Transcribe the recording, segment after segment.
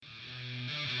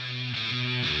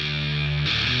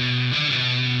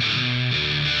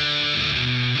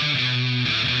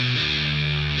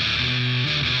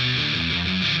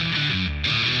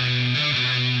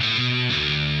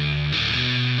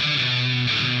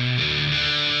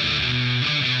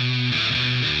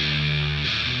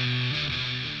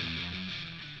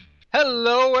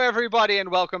Hello, everybody, and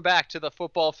welcome back to the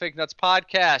Football Fig Nuts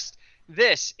podcast.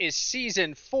 This is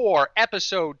Season 4,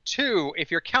 Episode 2. If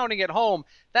you're counting at home,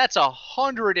 that's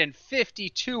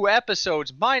 152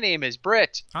 episodes. My name is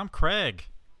Britt. I'm Craig.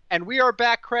 And we are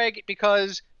back, Craig,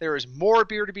 because there is more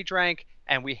beer to be drank,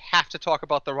 and we have to talk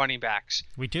about the running backs.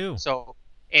 We do. So,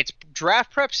 it's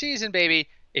draft prep season, baby.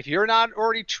 If you're not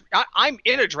already I'm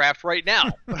in a draft right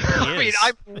now. I mean,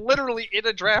 I'm literally in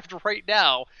a draft right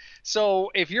now.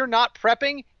 So if you're not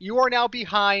prepping, you are now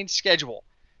behind schedule.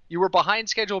 You were behind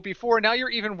schedule before. Now you're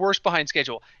even worse behind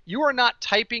schedule. You are not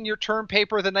typing your term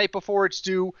paper the night before it's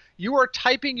due. You are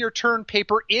typing your term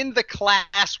paper in the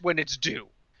class when it's due.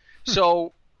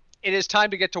 So it is time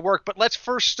to get to work. But let's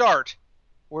first start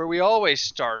where we always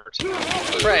start.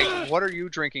 Craig, what are you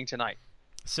drinking tonight?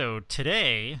 So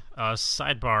today,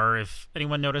 sidebar, if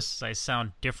anyone notices I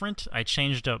sound different, I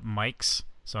changed up mics.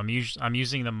 So I'm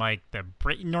using the mic that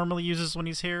Britt normally uses when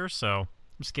he's here, so I'm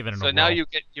just giving it a whirl. So now you'll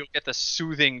get the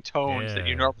soothing tones that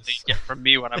you normally get from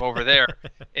me when I'm over there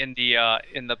in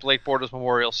the Blake Bortles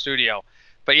Memorial Studio.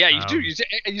 But yeah, you do.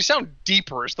 You sound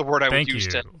deeper is the word I would use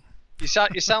to. You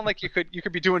sound like you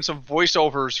could be doing some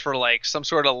voiceovers for like some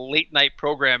sort of late night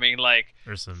programming, like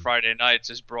Friday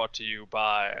Nights is brought to you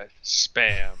by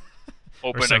Spam.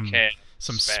 Open a can.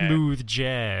 Some Spam. Smooth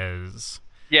jazz.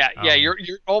 Yeah, you're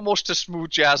almost a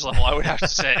smooth jazz level, I would have to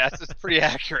say. That's pretty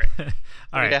accurate.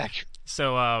 All right. Accurate.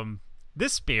 So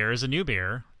this beer is a new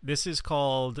beer. This is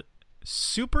called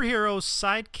Superhero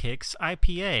Sidekicks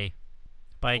IPA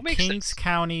by Kings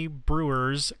County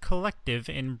Brewers Collective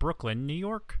in Brooklyn, New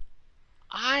York.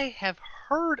 I have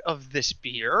heard of this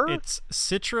beer. It's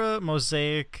Citra,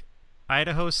 Mosaic,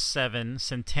 Idaho 7,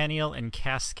 Centennial, and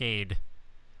Cascade.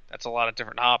 That's a lot of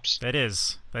different hops. That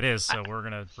is. So we're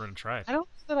gonna try it. I don't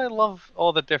know that I love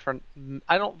all the different.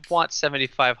 I don't want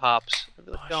 75 hops. I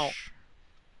really don't.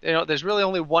 You know, there's really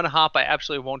only one hop I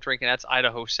absolutely won't drink, and that's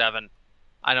Idaho 7.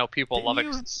 I know people love it.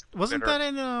 Wasn't that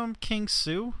in King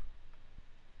Sue?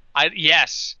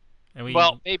 Yes.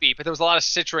 Well, maybe, but there was a lot of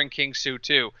Citra in King Sue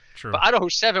too. True. But Idaho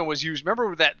 7 was used.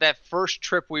 Remember that first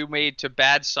trip we made to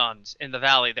Bad Sons in the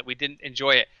Valley that we didn't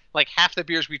enjoy it? Like half the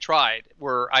beers we tried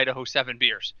were Idaho 7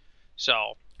 beers.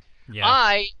 So yeah.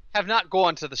 I have not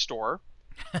gone to the store,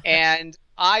 and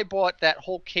I bought that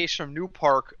whole case from New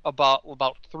Park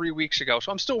about 3 weeks ago.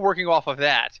 So I'm still working off of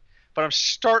that, but I'm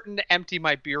starting to empty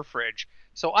my beer fridge.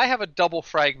 So I have a double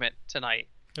fragment tonight.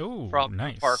 Ooh, from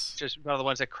nice. New Park, just one of the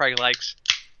ones that Craig likes.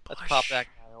 Let's pop that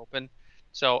guy open.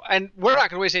 So, and we're not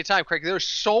going to waste any time, Craig. There's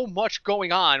so much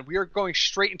going on. We are going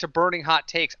straight into burning hot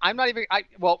takes.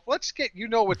 Well, let's get,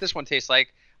 what this one tastes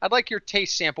like. I'd like your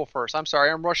taste sample first. I'm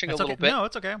sorry, I'm rushing a little bit. No,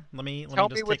 it's okay. Let me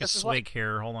just take a swig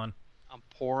here. Hold on. I'm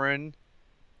pouring.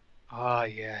 Ah,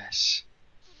 yes.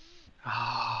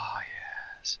 Ah,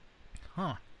 yes.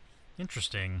 Huh.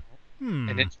 Interesting.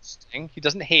 And interesting. He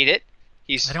doesn't hate it.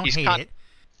 I don't hate it.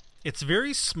 It's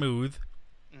very smooth.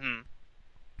 Mm-hmm.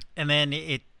 And then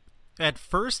at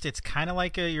first, it's kind of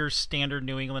like your standard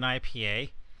New England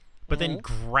IPA, but then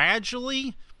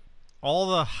gradually, all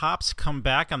the hops come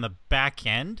back on the back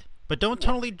end, but don't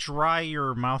totally dry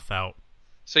your mouth out.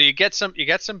 So you get some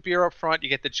beer up front, you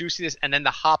get the juiciness, and then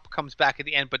the hop comes back at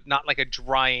the end, but not like a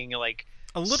drying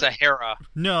Sahara.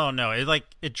 No,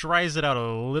 it dries it out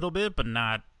a little bit, but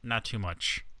not too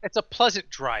much. It's a pleasant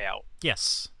dry out.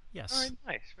 Yes. Very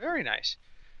nice, very nice.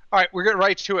 All right, we're getting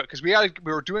right to it because we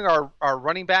were doing our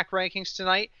running back rankings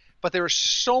tonight, but there is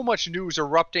so much news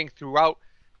erupting throughout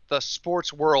the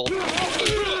sports world.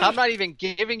 I'm not even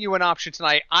giving you an option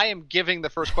tonight. I am giving the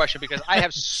first question because I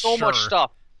have so much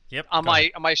stuff on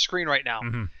my screen right now.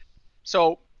 Mm-hmm.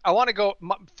 So I want to go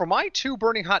for my two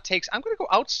burning hot takes. I'm going to go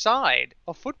outside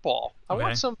of football. Okay. I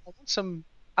want some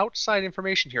outside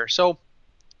information here. So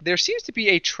there seems to be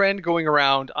a trend going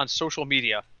around on social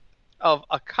media of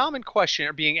a common question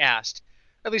being asked.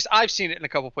 At least I've seen it in a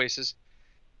couple places.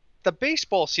 The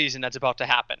baseball season that's about to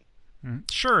happen.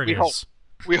 Sure it is.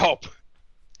 We hope.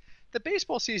 The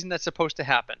baseball season that's supposed to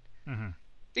happen. Mm-hmm.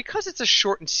 Because it's a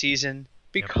shortened season,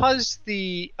 because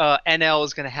the NL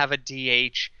is going to have a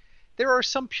DH, there are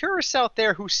some purists out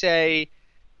there who say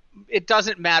it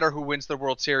doesn't matter who wins the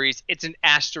World Series. It's an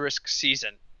asterisk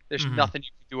season. There's nothing you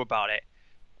can do about it.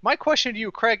 My question to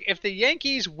you, Craig, if the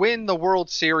Yankees win the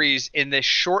World Series in this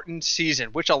shortened season,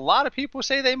 which a lot of people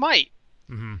say they might,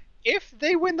 if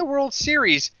they win the World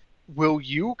Series, will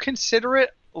you consider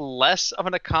it less of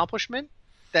an accomplishment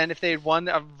than if they had won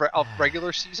a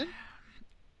regular season?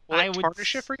 Will it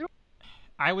tarnish it for you?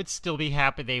 I would still be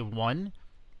happy they won,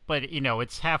 but,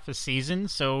 it's half a season,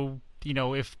 so,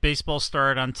 if baseball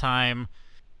started on time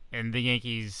and the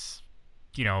Yankees,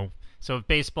 So if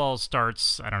baseball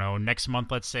starts, I don't know, next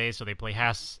month, let's say, so they play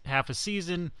half a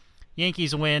season,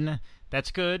 Yankees win,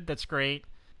 that's good, that's great.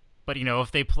 But,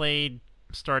 if they played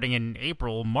starting in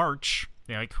April, March,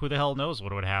 who the hell knows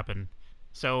what would happen.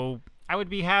 So I would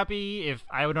be happy if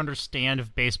I would understand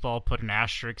if baseball put an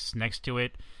asterisk next to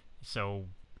it. So,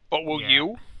 but will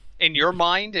you, in your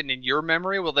mind and in your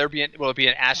memory, will it be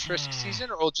an asterisk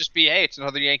season, or will it just be, hey, it's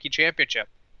another Yankee championship?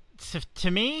 To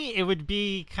me, it would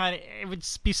be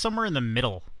somewhere in the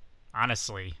middle,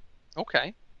 honestly.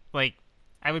 Okay.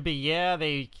 I would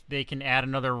be, they can add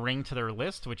another ring to their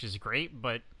list, which is great,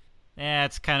 but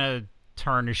it's kind of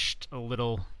tarnished a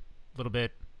little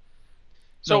bit.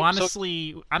 So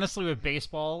honestly, with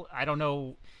baseball, I don't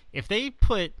know if they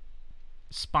put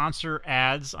sponsor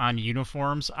ads on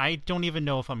uniforms. I don't even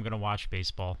know if I'm going to watch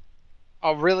baseball.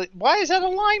 Oh, really? Why is that a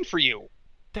line for you?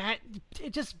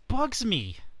 It just bugs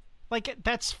me.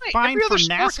 That's right. fine Every for other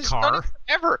sport has done it NASCAR.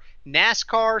 forever.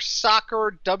 NASCAR,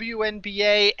 soccer,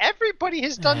 WNBA, everybody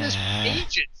has done this for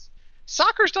ages.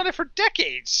 Soccer's done it for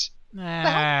decades.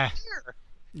 Yeah.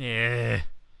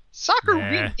 Soccer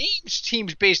renames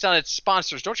teams based on its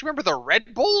sponsors. Don't you remember the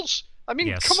Red Bulls? I mean,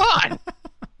 yes. Come on.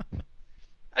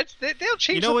 They'll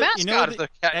change the mascot of the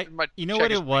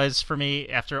what it was for me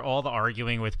after all the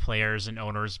arguing with players and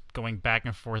owners going back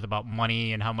and forth about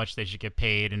money and how much they should get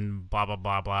paid and blah, blah,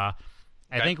 blah, blah.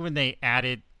 Okay. I think when they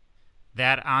added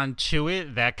that onto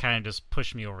it, that kind of just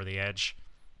pushed me over the edge.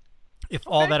 If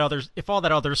all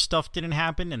that other stuff didn't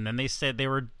happen and then they said they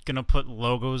were going to put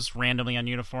logos randomly on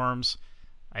uniforms,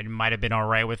 I might have been all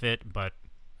right with it, but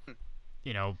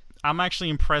I'm actually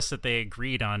impressed that they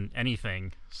agreed on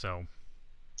anything, so...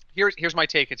 Here's my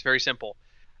take. It's very simple.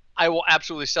 I will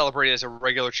absolutely celebrate it as a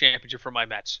regular championship for my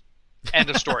Mets. End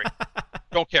of story.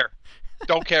 Don't care.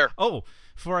 Oh,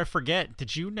 before I forget,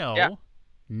 did you know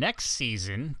next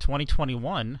season,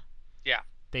 2021,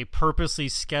 they purposely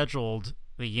scheduled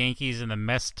the Yankees and the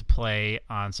Mets to play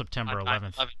on September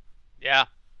 11th. Yeah.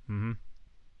 Mm-hmm.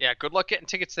 Yeah, good luck getting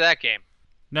tickets to that game.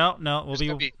 No,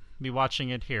 we'll be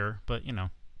watching it here, but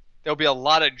there'll be a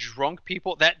lot of drunk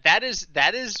people. That is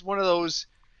one of those.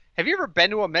 Have you ever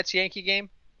been to a Mets-Yankee game?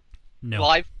 No.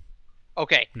 Live?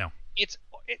 Okay. No.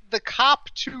 The cop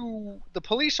to the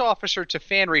police officer to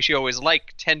fan ratio is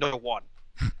like 10-1.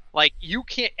 You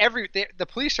can't the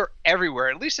police are everywhere.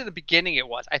 At least in the beginning it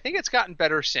was. I think it's gotten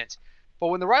better since. But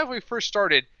when the rivalry first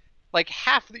started,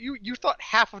 you thought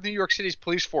half of New York City's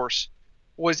police force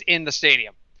was in the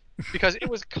stadium because it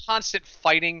was constant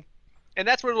fighting, and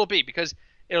that's what it'll be because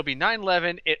it'll be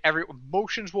 9/11.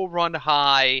 Emotions will run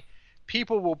high.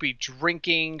 People will be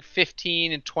drinking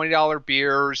 $15 and $20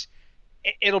 beers.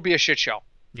 It'll be a shit show.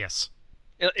 Yes.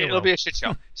 It'll be a shit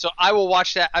show. So I will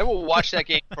watch that. I will watch that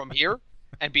game from here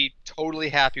and be totally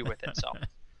happy with it. So, all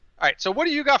right. So what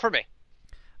do you got for me?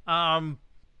 Man.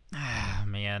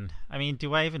 I mean,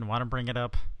 do I even want to bring it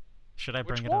up? Should I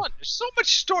bring Which it one? up? There's so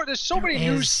much story. There's so many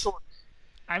news stories.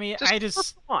 I mean,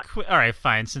 all right,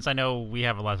 fine. Since I know we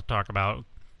have a lot to talk about,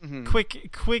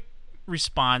 quick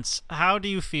response. How do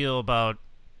you feel about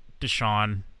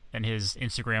Deshaun and his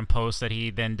Instagram post that he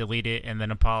then deleted and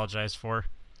then apologized for?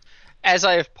 As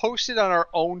I have posted on our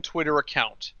own Twitter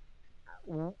account,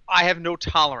 I have no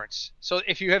tolerance. So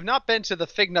if you have not been to the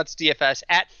Fignuts DFS,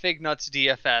 at Fignuts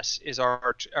DFS is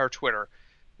our Twitter.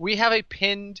 We have a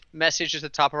pinned message at the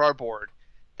top of our board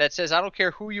that says, I don't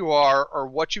care who you are or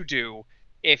what you do,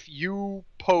 if you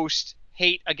post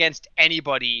hate against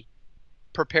anybody,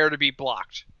 prepare to be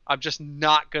blocked. I'm just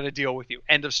not going to deal with you.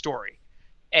 End of story.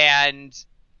 And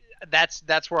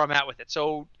that's where I'm at with it.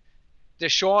 So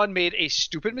Deshaun made a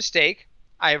stupid mistake.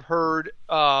 I have heard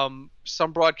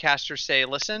some broadcasters say,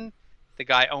 listen, the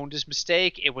guy owned his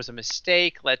mistake. It was a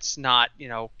mistake. Let's not,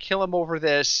 kill him over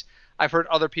this. I've heard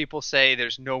other people say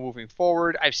there's no moving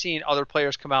forward. I've seen other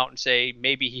players come out and say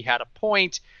maybe he had a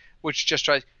point, which just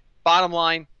tries. Bottom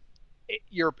line,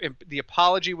 the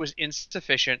apology was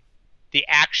insufficient. The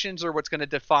actions are what's going to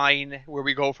define where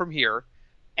we go from here.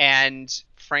 And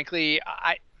frankly,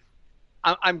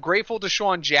 I'm grateful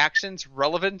Deshaun Jackson's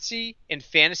relevancy in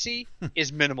fantasy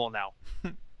is minimal now.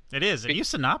 It is. It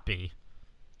used to not be.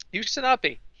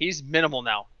 He's minimal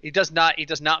now. He does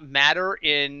not matter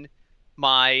in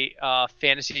my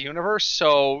fantasy universe.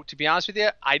 So to be honest with you,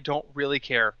 I don't really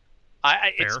care.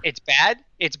 It's bad.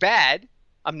 It's bad.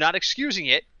 I'm not excusing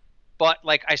it, but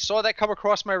I saw that come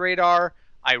across my radar.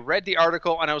 I read the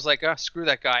article and I was like, screw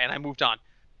that guy, and I moved on.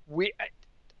 We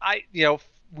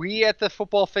at the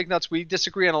Football Fig Nuts, we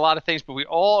disagree on a lot of things, but we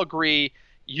all agree,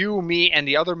 you, me, and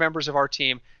the other members of our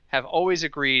team have always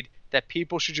agreed that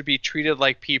people should be treated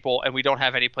like people and we don't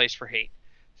have any place for hate.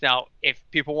 Now, if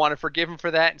people want to forgive him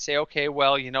for that and say, okay,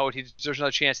 well, you know what, he deserves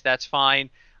another chance, that's fine.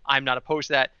 I'm not opposed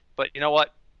to that. But you know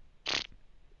what?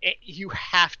 You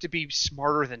have to be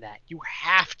smarter than that. You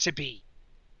have to be.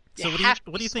 So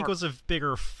what do you think was a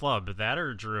bigger flub, that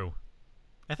or Drew?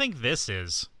 I think this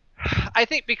is. I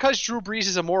think because Drew Brees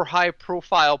is a more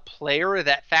high-profile player,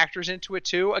 that factors into it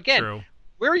too. Again, True.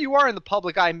 Where you are in the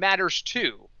public eye matters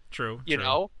too. True. You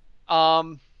know?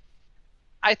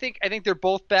 I think they're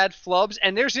both bad flubs.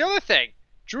 And there's the other thing.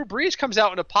 Drew Brees comes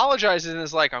out and apologizes and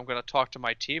is like, I'm going to talk to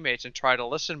my teammates and try to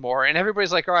listen more. And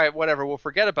everybody's like, all right, whatever, we'll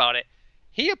forget about it.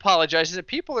 He apologizes and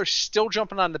people are still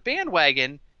jumping on the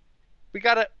bandwagon. We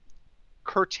got to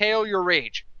curtail your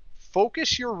rage.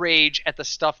 Focus your rage at the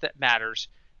stuff that matters,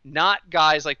 not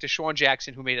guys like Deshaun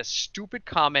Jackson who made a stupid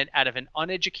comment out of an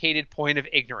uneducated point of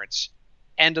ignorance.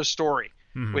 End of story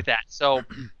with that. So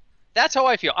that's how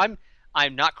I feel.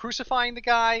 I'm not crucifying the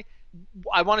guy.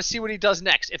 I want to see what he does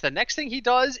next. If the next thing he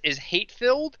does is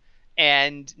hate-filled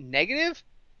and negative,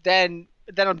 then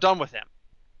I'm done with him.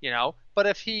 You know? But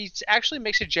if he actually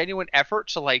makes a genuine effort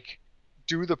to like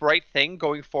do the right thing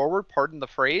going forward, pardon the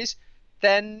phrase,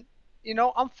 then you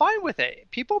know, I'm fine with it.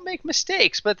 People make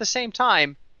mistakes, but at the same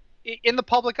time, in the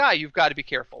public eye, you've got to be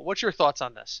careful. What's your thoughts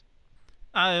on this?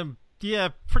 Yeah,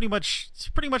 pretty much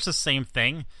the same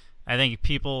thing. I think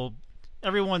I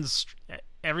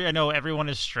know everyone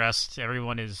is stressed.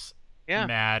 Everyone is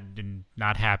mad and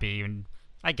not happy, and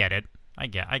I get it. I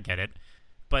get it.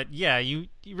 But yeah, you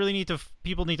really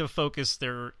people need to focus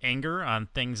their anger on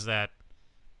things that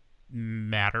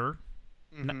matter.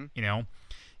 You know.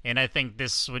 And I think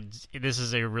this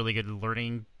is a really good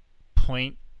learning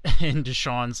point in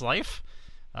Deshaun's life,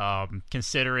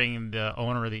 considering the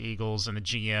owner of the Eagles and the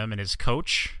GM and his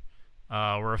coach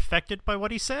were affected by what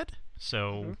he said.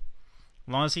 So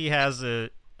as long as he has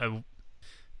an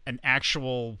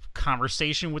actual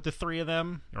conversation with the three of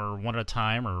them, or one at a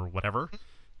time, or whatever,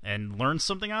 and learn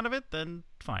something out of it, then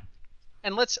fine.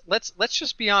 And let's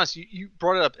just be honest. You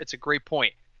brought it up. It's a great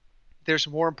point. There's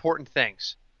more important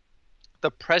things. The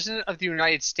president of the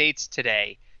United States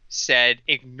today said,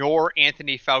 ignore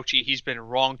Anthony Fauci. He's been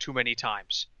wrong too many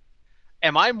times.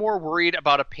 Am I more worried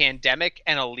about a pandemic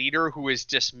and a leader who is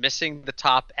dismissing the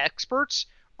top experts?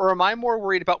 Or am I more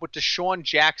worried about what Deshaun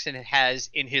Jackson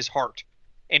has in his heart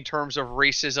in terms of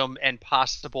racism and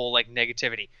possible like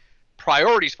negativity?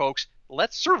 Priorities, folks.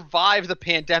 Let's survive the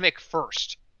pandemic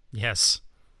first. Yes.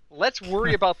 Let's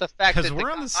worry about the fact that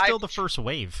we're still the first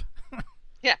wave.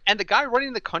 Yeah, and the guy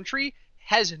running the country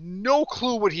has no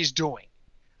clue what he's doing.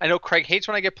 I know Craig hates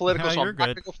when I get political, so I'm not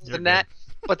going to go further than that.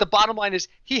 But the bottom line is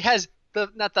he has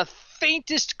not the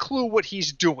faintest clue what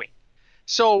he's doing.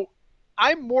 So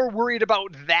I'm more worried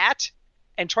about that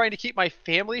and trying to keep my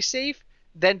family safe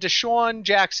than Deshaun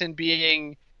Jackson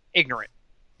being ignorant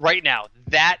right now.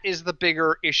 That is the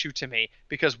bigger issue to me,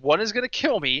 because one is going to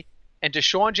kill me, and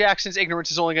Deshaun Jackson's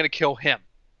ignorance is only going to kill him.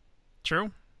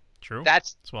 True.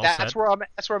 That's where I'm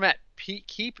at.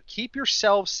 Keep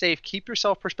yourself safe. Keep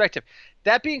yourself perspective.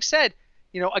 That being said,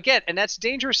 you know, again, and that's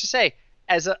dangerous to say,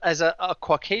 as a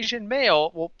Caucasian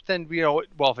male, well, then, you know,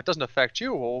 well, if it doesn't affect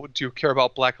you, well, do you care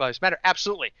about Black Lives Matter?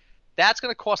 Absolutely. That's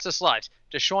going to cost us lives.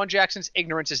 Deshaun Jackson's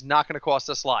ignorance is not going to cost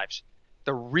us lives.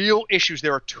 The real issues,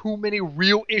 there are too many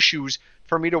real issues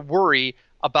for me to worry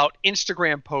about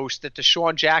Instagram posts that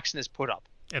Deshaun Jackson has put up.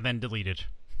 And then deleted.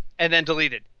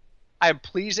 I'm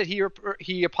pleased that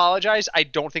he apologized. I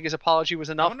don't think his apology was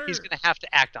enough. He's going to have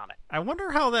to act on it. I wonder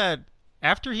how that,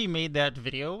 after he made that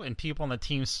video and people on the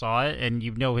team saw it, and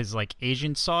you know his like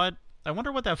agent saw it, I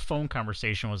wonder what that phone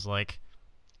conversation was like.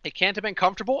 It can't have been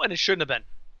comfortable, and it shouldn't have been.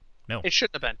 No. It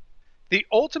shouldn't have been. The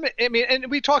ultimate, I mean,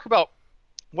 and we talk about,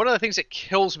 one of the things that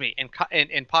kills me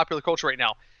in popular culture right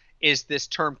now is this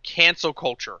term cancel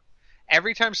culture.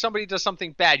 Every time somebody does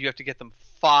something bad, you have to get them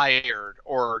fired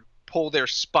or pull their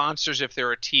sponsors if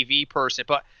they're a TV person.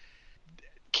 But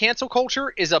cancel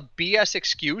culture is a BS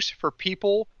excuse for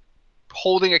people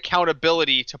holding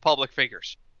accountability to public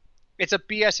figures. It's a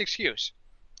BS excuse.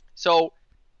 So,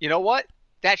 you know what?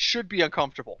 That should be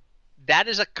uncomfortable. That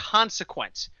is a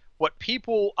consequence. What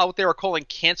people out there are calling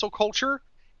cancel culture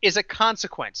is a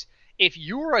consequence. If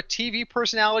you're a TV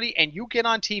personality and you get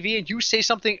on TV and you say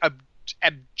something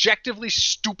objectively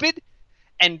stupid,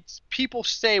 and people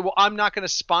say, well, I'm not going to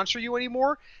sponsor you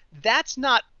anymore, that's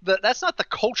not the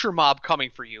culture mob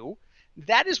coming for you.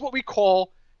 That is what we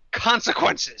call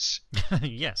consequences.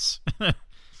 Yes.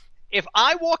 If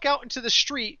I walk out into the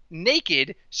street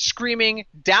naked screaming,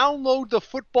 download the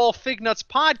Football Fig Nuts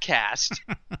podcast,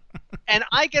 and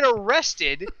I get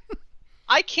arrested,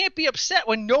 I can't be upset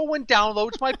when no one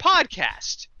downloads my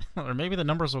podcast. Or maybe the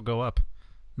numbers will go up.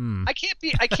 I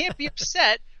can't be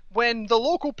upset when the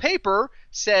local paper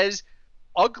says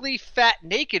ugly fat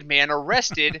naked man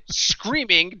arrested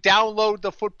screaming download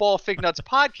the Football Fig Nuts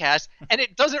podcast, and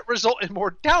it doesn't result in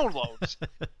more downloads.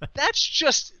 That's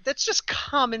just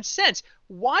common sense.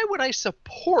 Why would I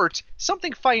support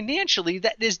something financially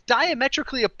that is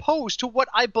diametrically opposed to what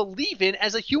I believe in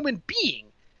as a human being?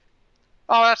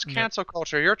 Oh, that's cancel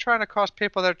culture. You're trying to cost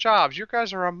people their jobs. You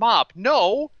guys are a mob.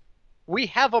 No, we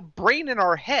have a brain in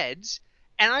our heads.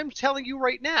 And I'm telling you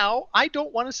right now, I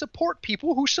don't want to support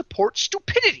people who support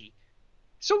stupidity.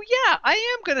 So, yeah, I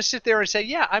am going to sit there and say,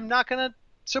 yeah, I'm not going to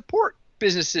support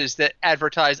businesses that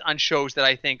advertise on shows that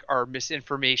I think are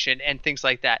misinformation and things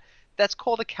like that. That's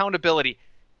called accountability.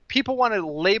 People want to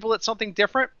label it something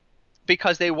different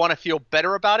because they want to feel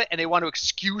better about it and they want to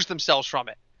excuse themselves from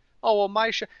it. Oh, well,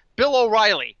 my show. Bill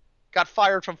O'Reilly got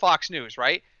fired from Fox News,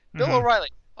 right? Bill O'Reilly.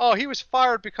 Oh, he was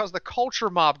fired because the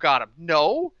culture mob got him.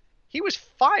 No. He was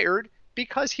fired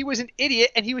because he was an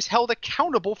idiot and he was held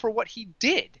accountable for what he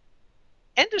did.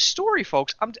 End of story,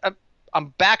 folks.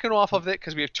 I'm backing off of it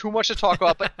because we have too much to talk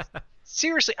about. But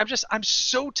seriously, I'm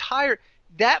so tired.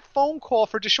 That phone call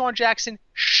for Deshaun Jackson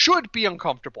should be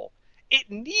uncomfortable.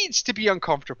 It needs to be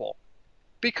uncomfortable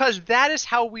because that is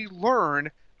how we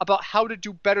learn about how to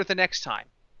do better the next time.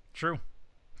 True.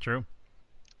 All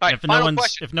right, if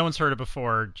no one's heard it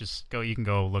before, you can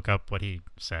go look up what he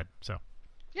said. So.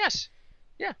 Yes.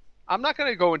 Yeah. I'm not going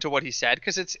to go into what he said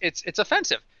because it's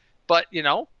offensive. But,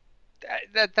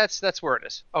 that's where it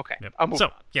is. Okay. Yep. I'll move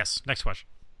on. Yes, next question.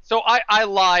 So I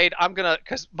lied. I'm going to –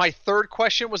 because my third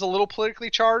question was a little politically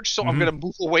charged, so I'm going to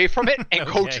move away from it and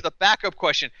go to the backup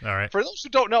question. All right. For those who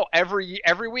don't know, every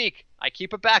week I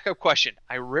keep a backup question.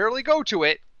 I rarely go to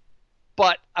it,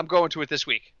 but I'm going to it this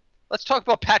week. Let's talk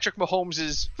about Patrick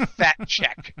Mahomes' fat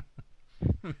check.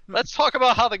 Let's talk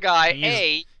about how the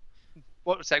guy,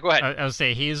 what was that? Go ahead. I would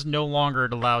say he is no longer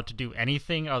allowed to do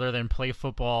anything other than play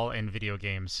football and video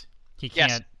games. He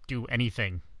can't do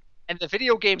anything. And the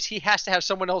video games, he has to have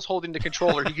someone else holding the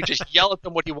controller. He can just yell at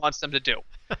them what he wants them to do.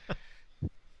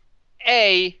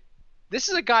 This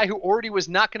is a guy who already was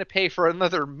not going to pay for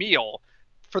another meal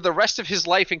for the rest of his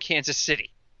life in Kansas City.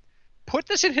 Put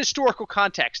this in historical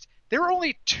context. There are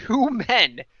only two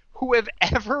men who have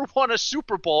ever won a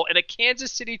Super Bowl in a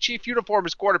Kansas City Chief uniform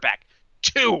as quarterback.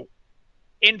 Two.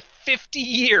 In 50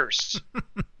 years.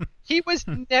 He was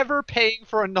never paying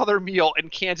for another meal in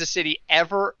Kansas City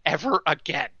ever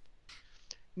again.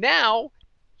 Now,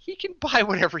 he can buy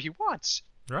whatever he wants.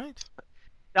 Right.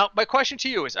 Now, my question to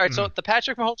you is, all right, so the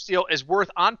Patrick Mahomes deal is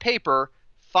worth, on paper,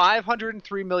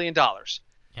 $503 million.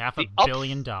 $500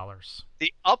 million.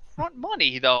 The upfront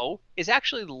money, though, is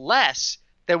actually less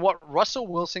than what Russell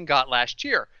Wilson got last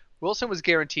year. Wilson was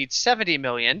guaranteed $70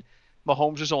 million.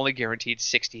 Mahomes was only guaranteed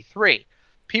 $63.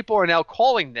 People are now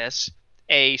calling this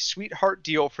a sweetheart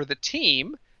deal for the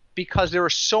team because there are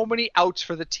so many outs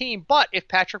for the team. But if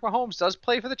Patrick Mahomes does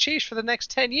play for the Chiefs for the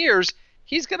next 10 years,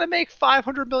 he's going to make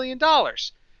 $500 million.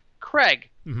 Craig,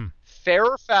 fair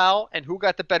or foul, and who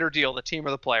got the better deal, the team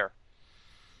or the player?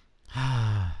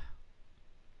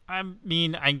 I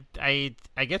mean, I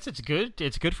guess it's good.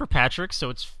 It's good for Patrick, so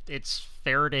it's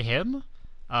fair to him.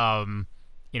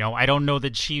 I don't know the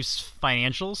Chiefs'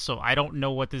 financials, so I don't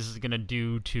know what this is going to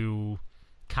do to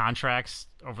contracts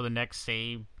over the next,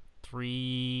 say,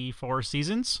 3-4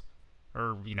 seasons,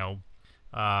 or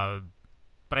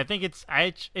but I think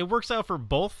it works out for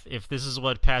both if this is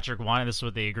what Patrick wanted, this is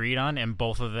what they agreed on, and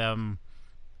both of them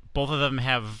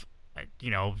have,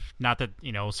 not that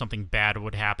something bad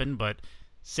would happen, but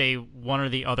say one or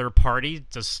the other party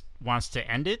just wants to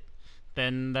end it,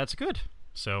 then that's good.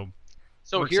 So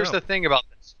here's the thing about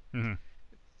this.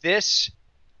 This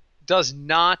does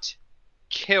not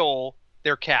kill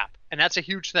their cap, and that's a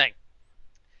huge thing.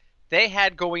 They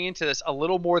had going into this a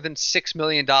little more than $6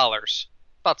 million,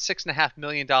 about $6.5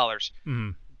 million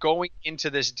going into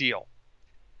this deal.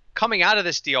 Coming out of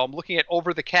this deal, I'm looking at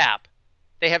over the cap,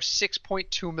 they have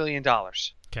 $6.2 million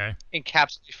in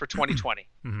cap space for 2020.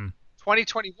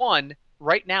 2021,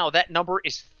 right now, that number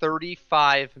is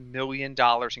 $35 million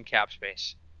in cap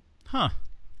space. Huh.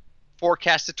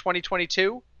 Forecasted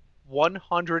 2022,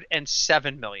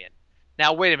 $107 million.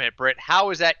 Now, wait a minute, Britt.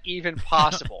 How is that even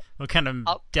possible? What kind of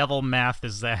devil math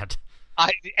is that?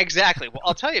 Exactly. Well,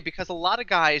 I'll tell you, because a lot of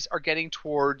guys are getting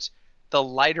towards the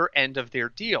lighter end of their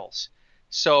deals.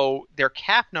 So their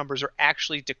cap numbers are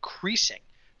actually decreasing.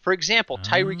 For example,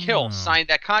 Tyreek Hill signed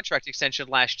that contract extension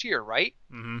last year, right?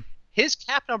 His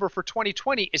cap number for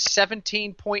 2020 is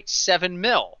 17.7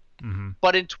 mil.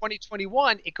 But in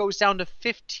 2021, it goes down to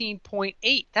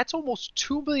 15.8. That's almost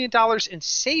 $2 million in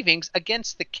savings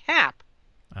against the cap.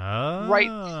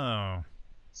 Oh.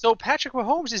 So Patrick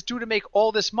Mahomes is due to make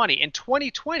all this money. In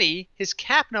 2020, his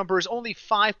cap number is only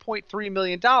 $5.3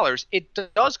 million.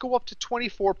 It does go up to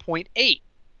 24.8.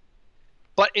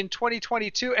 But in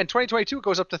 2022, and 2022 it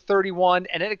goes up to 31,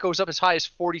 and then it goes up as high as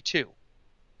 42.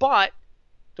 But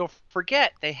don't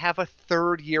forget, they have a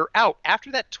third year out.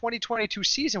 After that 2022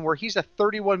 season where he's a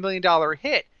 $31 million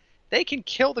hit, they can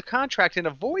kill the contract and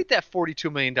avoid that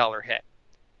 $42 million hit.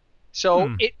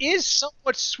 So it is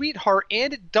somewhat sweetheart,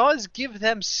 and it does give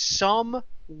them some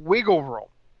wiggle room.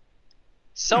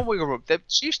 Some wiggle room. The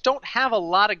Chiefs don't have a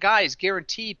lot of guys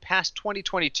guaranteed past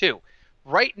 2022.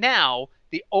 Right now,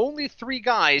 the only 3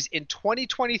 guys in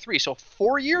 2023, so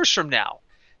 4 years from now,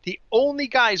 the only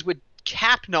guys with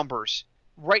cap numbers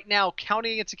right now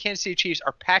counting against the Kansas City Chiefs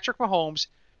are Patrick Mahomes,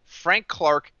 Frank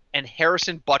Clark, and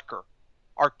Harrison Butker,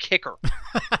 our kicker.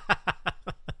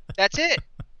 That's it.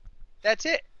 That's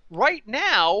it. Right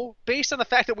now, based on the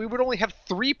fact that we would only have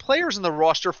 3 players in the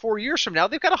roster 4 years from now,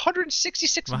 they've got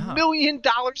 $166 million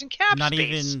in cap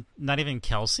space. Not even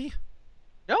Kelsey?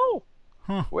 No.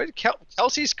 Huh.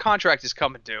 Kelsey's contract is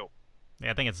coming due.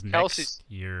 Yeah, I think it's next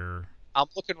year. I'm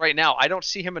looking right now. I don't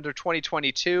see him under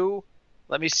 2022.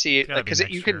 Let me see it because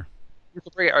you can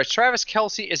bring it. All right, Travis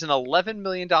Kelsey is an $11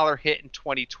 million hit in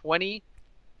 2020.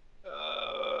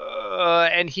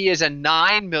 And he is a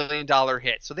 $9 million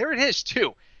hit. So there it is,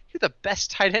 too. You're the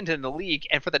best tight end in the league,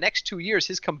 and for the next 2 years,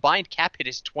 his combined cap hit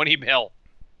is $20 million.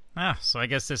 So I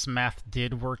guess this math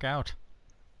did work out.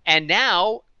 And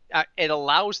now it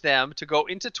allows them to go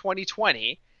into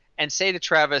 2020 and say to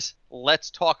Travis,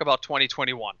 let's talk about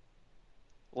 2021.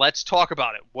 Let's talk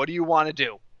about it. What do you want to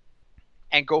do?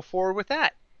 And go forward with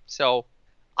that. So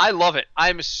I love it.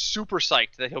 I'm super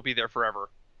psyched that he'll be there forever.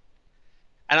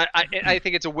 And I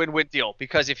think it's a win-win deal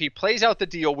because if he plays out the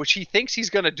deal, which he thinks he's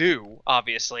going to do,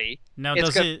 obviously. Now,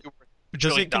 does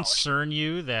it concern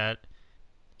you that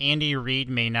Andy Reid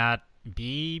may not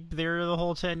be there the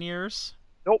whole 10 years?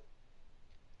 Nope.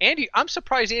 I'm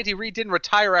surprised Andy Reid didn't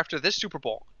retire after this Super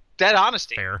Bowl. Dead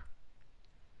honesty. Fair.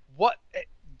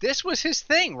 This was his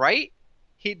thing, right?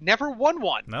 He'd never won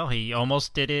one. No, he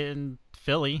almost did it in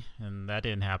Philly, and that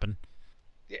didn't happen.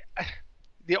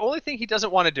 The only thing he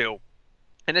doesn't want to do,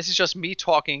 and this is just me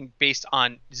talking based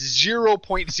on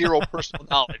 0.0 personal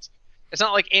knowledge. It's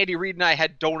not like Andy Reid and I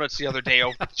had donuts the other day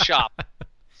over at the shop.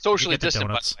 Socially distant,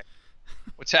 by the way.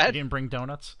 What's that? You didn't bring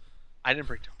donuts? I didn't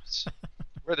bring donuts.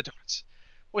 Where are the donuts?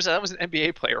 What was that? That was an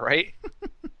NBA player, right?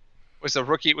 Was the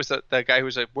rookie? Was the guy who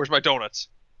was like, "Where's my donuts?"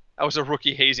 That was a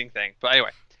rookie hazing thing. But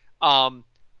anyway,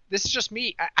 this is just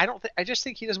me. I just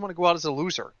think he doesn't want to go out as a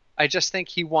loser. I just think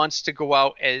he wants to go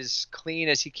out as clean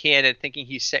as he can and thinking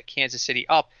he set Kansas City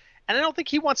up. And I don't think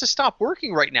he wants to stop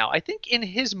working right now. I think in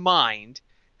his mind,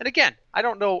 and again, I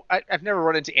don't know. I've never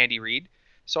run into Andy Reid,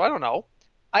 so I don't know.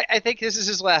 I think this is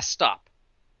his last stop.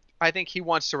 I think he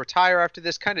wants to retire after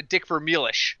this, kind of Dick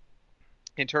Vermeil-ish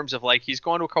in terms of like he's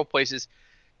going to a couple places.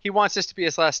 He wants this to be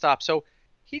his last stop. So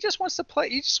he just wants to play.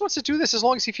 He just wants to do this as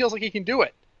long as he feels like he can do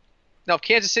it. Now, if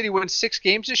Kansas City wins 6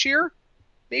 games this year,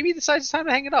 maybe he decides it's time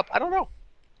to hang it up. I don't know.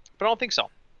 But I don't think so.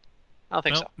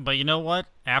 So. But you know what?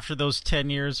 After those 10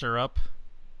 years are up,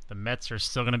 the Mets are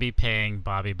still going to be paying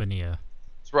Bobby Bonilla.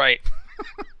 That's right.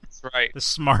 That's right. The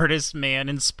smartest man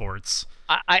in sports.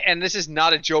 And this is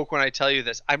not a joke when I tell you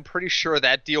this. I'm pretty sure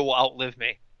that deal will outlive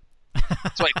me.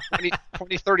 It's like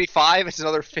 2035. It's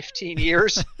another 15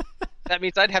 years. That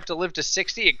means I'd have to live to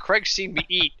 60, and Craig's seen me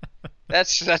eat.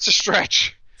 That's a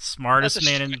stretch. Smartest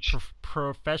man in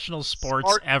professional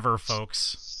sports ever,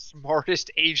 folks.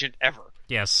 Smartest agent ever.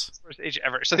 Yes. Smartest agent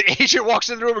ever. So the agent walks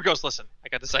in the room and goes, "Listen, I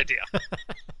got this idea."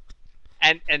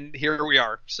 and here we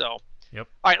are. So. Yep.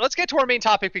 All right, let's get to our main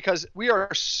topic because we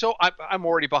are so. I'm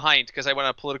already behind because I went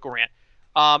on a political rant.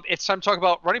 It's time to talk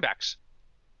about running backs.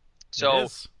 So,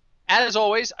 as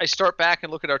always, I start back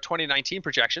and look at our 2019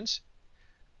 projections.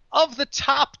 Of the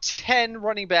top 10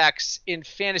 running backs in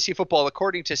fantasy football,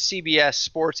 according to CBS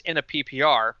Sports in a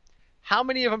PPR, how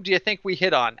many of them do you think we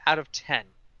hit on out of 10?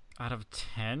 Out of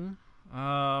 10?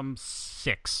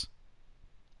 6.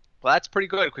 Well, that's pretty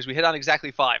good because we hit on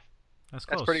exactly 5. That's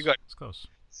close. That's pretty good. That's close.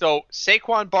 So,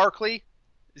 Saquon Barkley,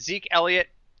 Zeke Elliott.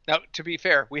 Now, to be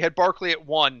fair, we had Barkley at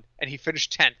 1, and he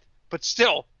finished 10th. But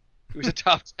still, he was a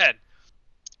top 10.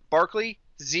 Barkley,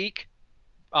 Zeke,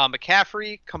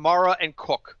 McCaffrey, Kamara, and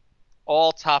Cook.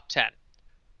 All top 10.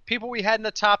 People we had in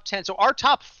the top 10. So our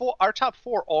top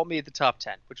four all made the top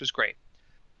 10, which was great.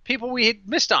 People we had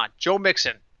missed on. Joe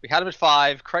Mixon. We had him at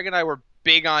 5. Craig and I were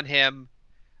big on him.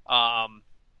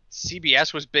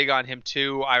 CBS was big on him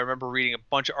too. I remember reading a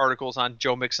bunch of articles on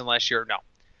Joe Mixon last year. No.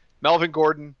 Melvin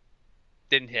Gordon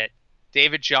didn't hit.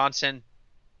 David Johnson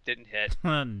didn't hit.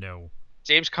 No.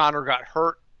 James Conner got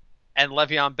hurt, and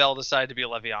Le'Veon Bell decided to be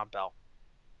Le'Veon Bell.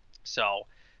 So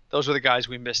those were the guys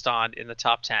we missed on in the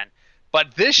top 10.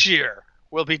 But this year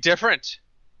will be different.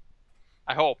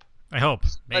 I hope.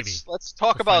 Maybe. Let's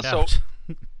talk about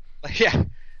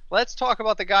Let's talk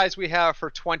about the guys we have for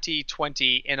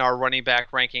 2020 in our running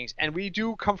back rankings. And we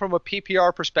do come from a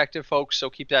PPR perspective, folks, so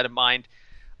keep that in mind.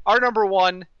 Our number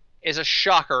one is a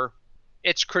shocker.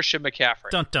 It's Christian McCaffrey.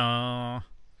 Dun dun.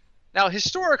 Now,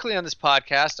 historically on this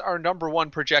podcast, our number one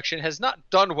projection has not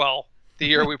done well the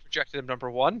year we projected him number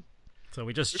one. So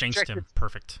we just jinxed him.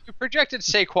 Perfect. We projected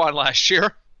Saquon last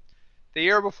year. The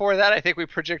year before that, I think we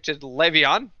projected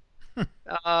Le'Veon.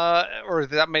 Or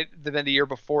that might have been the year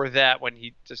before that when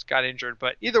he just got injured.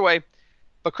 But either way,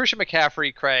 Christian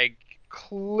McCaffrey, Craig,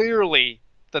 clearly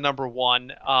the number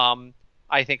one,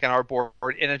 I think, on our board.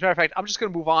 And as a matter of fact, I'm just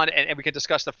going to move on and we can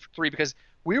discuss the three because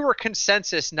we were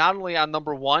consensus not only on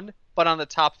number one, but on the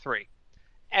top three.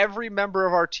 Every member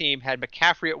of our team had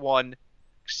McCaffrey at 1,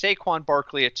 Saquon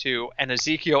Barkley at 2, and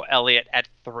Ezekiel Elliott at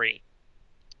 3.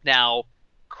 Now,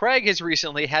 Craig has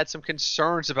recently had some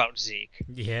concerns about Zeke.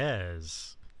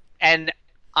 Yes. And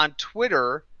on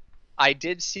Twitter, I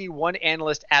did see one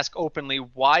analyst ask openly,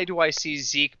 why do I see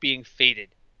Zeke being faded?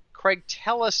 Craig,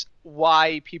 tell us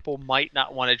why people might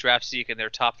not want to draft Zeke in their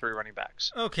top 3 running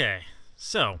backs. Okay,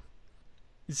 so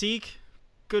Zeke,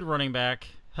 good running back,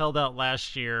 held out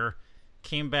last year,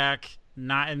 came back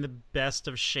not in the best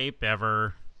of shape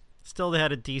ever, still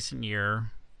had a decent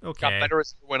year. Okay. Got better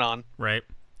as it went on. Right.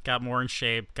 Got more in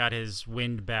shape, got his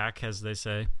wind back, as they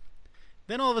say.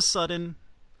 Then all of a sudden,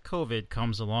 COVID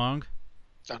comes along.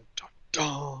 Dun, dun,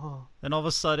 dun. Then all of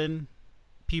a sudden,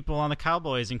 people on the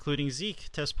Cowboys, including Zeke,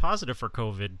 test positive for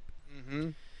COVID. Mm-hmm.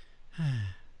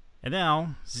 And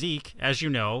now, Zeke, as you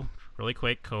know, really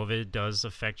quick, COVID does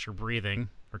affect your breathing,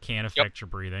 or can affect your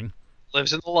breathing.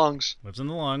 Lives in the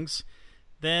lungs.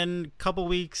 Then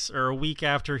a week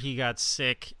after he got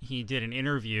sick, he did an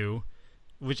interview,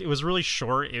 which it was really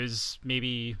short. It was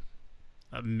maybe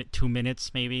 2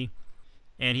 minutes, maybe.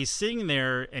 And he's sitting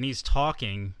there and he's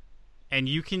talking, and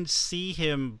you can see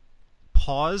him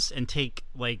pause and take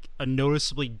like a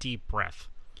noticeably deep breath.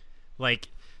 Like,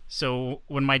 so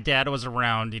when my dad was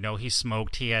around, he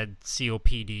smoked, he had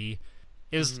COPD.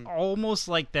 It was almost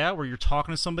like that, where you're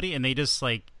talking to somebody and they just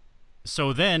like,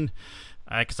 so then,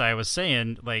 because I was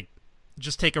saying, like,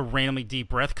 just take a randomly deep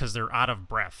breath because they're out of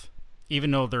breath,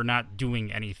 even though they're not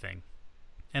doing anything.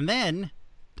 And then,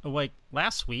 like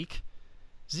last week,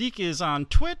 Zeke is on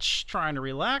Twitch trying to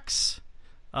relax.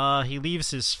 He leaves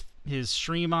his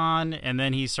stream on, and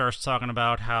then he starts talking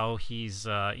about how he's,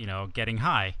 getting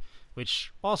high,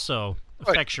 which also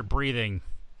affects your breathing.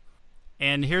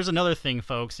 And here's another thing,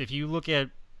 folks. If you look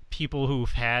at people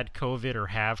who've had COVID or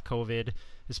have COVID,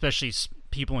 especially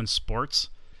people in sports,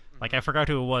 like I forgot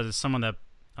who it was. It's someone that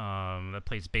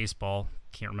plays baseball.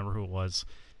 Can't remember who it was.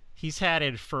 He's had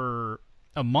it for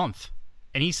a month,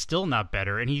 and he's still not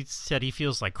better. And he said he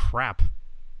feels like crap.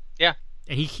 Yeah.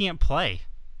 And he can't play.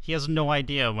 He has no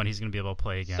idea when he's going to be able to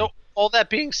play again. So, all that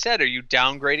being said, are you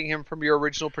downgrading him from your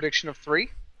original prediction of 3?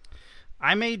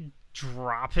 I may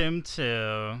drop him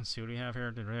to... Let's see what we have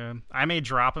here. I may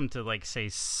drop him to, like, say,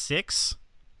 6.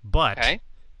 But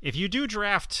if you do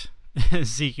draft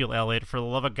Ezekiel Elliott, for the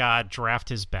love of God, draft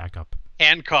his backup.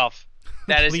 Handcuff.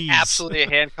 That is absolutely a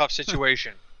handcuff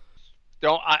situation.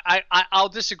 I'll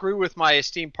disagree with my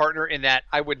esteemed partner in that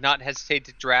I would not hesitate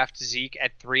to draft Zeke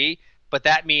at 3, but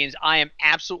that means I am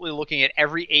absolutely looking at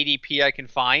every ADP I can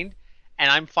find, and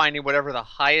I'm finding whatever the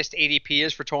highest ADP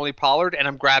is for Tony Pollard, and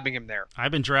I'm grabbing him there.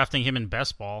 I've been drafting him in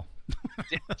best ball.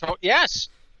 Yes.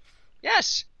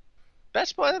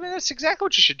 Best ball. I mean, that's exactly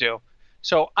what you should do.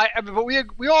 So, but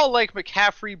we all like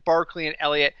McCaffrey, Barkley, and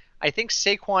Elliott. I think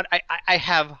Saquon. I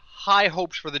have high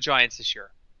hopes for the Giants this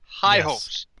year. High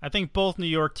hopes. I think both New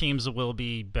York teams will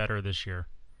be better this year.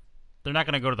 They're not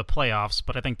going to go to the playoffs,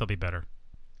 but I think they'll be better.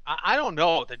 I don't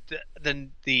know.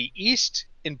 The East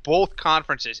in both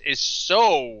conferences is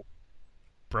so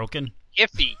broken.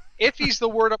 Iffy. Iffy's the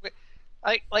word of it.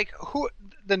 Who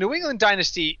the New England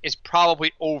dynasty is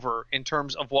probably over in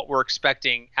terms of what we're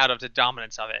expecting out of the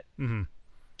dominance of it. Mm-hmm.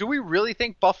 Do we really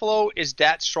think Buffalo is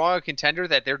that strong a contender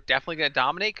that they're definitely going to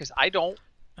dominate? Because I don't.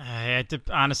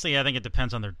 Honestly, I think it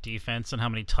depends on their defense and how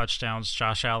many touchdowns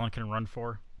Josh Allen can run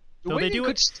for. So they do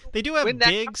have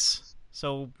Diggs,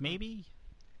 so maybe.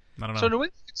 I don't know. So New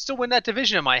England could still win that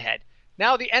division in my head.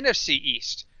 Now the NFC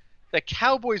East. The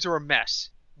Cowboys are a mess.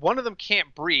 One of them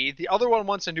can't breathe. The other one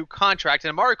wants a new contract. And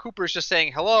Amari Cooper is just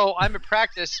saying, hello, I'm at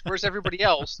practice. Where's everybody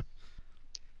else?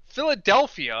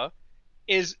 Philadelphia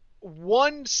is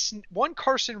one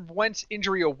Carson Wentz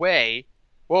injury away.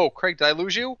 Whoa, Craig, did I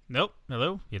lose you? Nope.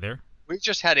 Hello? You there? We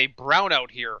just had a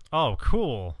brownout here. Oh,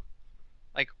 cool.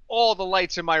 Like, all the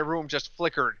lights in my room just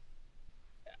flickered.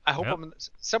 I hope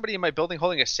somebody in my building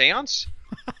holding a seance?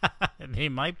 They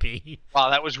might be.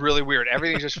 Wow, that was really weird.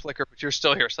 Everything just flickered, but you're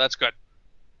still here, so that's good.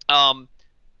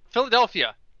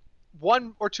 Philadelphia,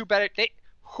 1 or 2 better.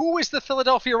 Who is the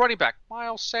Philadelphia running back?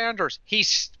 Miles Sanders.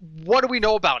 What do we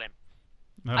know about him?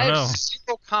 I don't know. have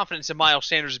zero confidence in Miles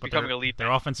Sanders becoming a lead.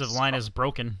 Their offensive line is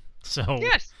broken, so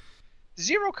yes,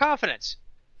 zero confidence.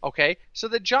 Okay, so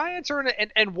the Giants are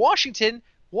and Washington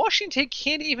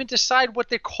can't even decide what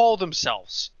they call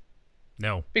themselves.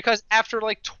 No. Because after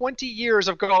like 20 years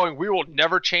of going, we will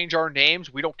never change our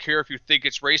names. We don't care if you think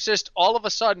it's racist. All of a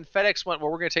sudden, FedEx went,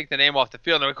 well, we're going to take the name off the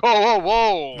field. And they're like, whoa, whoa,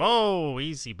 whoa. Whoa,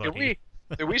 easy, buddy.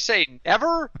 Did we say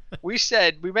never? We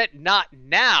meant not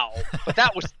now, but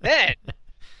that was then.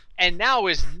 And now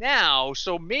is now,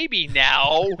 so maybe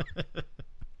now.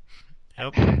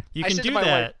 Yep. You can do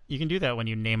that. You can do that when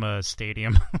you name a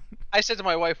stadium. I said to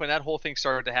my wife when that whole thing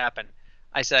started to happen,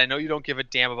 I said, I know you don't give a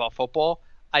damn about football.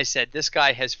 I said, this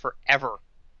guy has forever,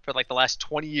 for like the last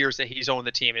 20 years that he's owned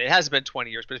the team, and it hasn't been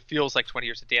 20 years, but it feels like 20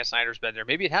 years that Dan Snyder's been there.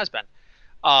 Maybe it has been.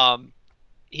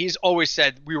 He's always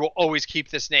said, we will always keep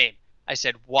this name. I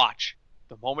said, watch.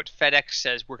 The moment FedEx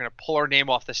says we're going to pull our name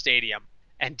off the stadium,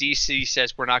 and DC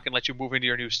says we're not going to let you move into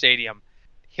your new stadium,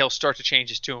 he'll start to change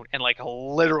his tune. And like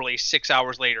literally 6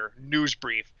 hours later, news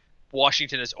brief,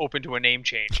 Washington is open to a name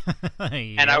change. Yep.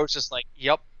 And I was just like,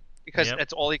 yep. Because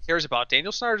that's all he cares about.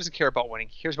 Daniel Snyder doesn't care about winning.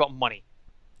 He cares about money.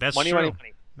 That's money, true. Money,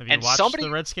 money. Have you watched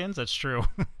the Redskins? That's true.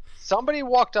 Somebody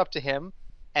walked up to him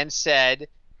and said,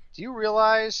 do you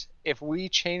realize if we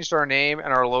changed our name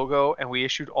and our logo and we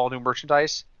issued all new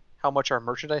merchandise, how much our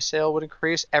merchandise sale would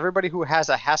increase? Everybody who has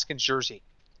a Haskins jersey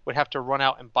would have to run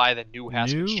out and buy the new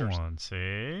Haskins jersey. New ones, eh?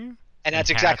 And that's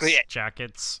exactly it.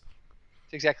 Jackets.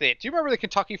 That's exactly it. Do you remember the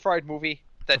Kentucky Fried Movie?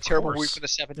 That terrible movie from the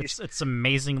 70s? It's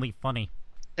amazingly funny.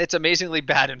 It's amazingly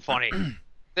bad and funny.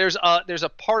 There's a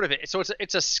part of it. So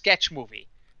it's a sketch movie.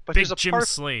 But Big there's a Jim part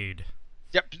Slade.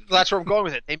 Yep, that's where I'm going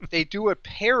with it. They do a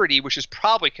parody, which is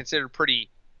probably considered pretty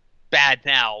bad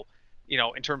now,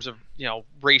 in terms of,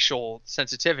 racial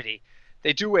sensitivity.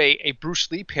 They do a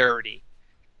Bruce Lee parody.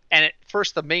 And at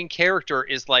first the main character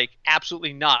is like,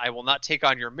 absolutely not. I will not take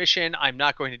on your mission. I'm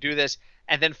not going to do this.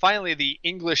 And then finally the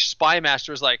English spy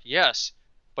master is like, yes,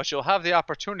 but you'll have the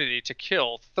opportunity to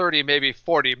kill 30, maybe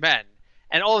 40 men.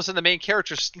 And all of a sudden the main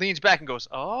character leans back and goes,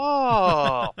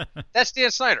 oh, that's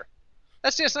Dan Snyder.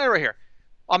 That's Dan Snyder right here.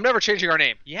 I'm never changing our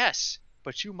name. Yes,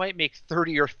 but you might make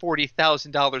 $30,000 or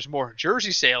 $40,000 more in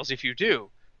jersey sales if you do.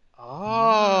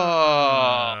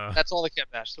 Oh, that's all that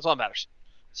matters. That's all that matters.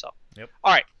 So, yep.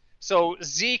 All right. So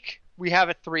Zeke, we have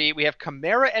at 3. We have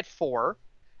Kamara at 4.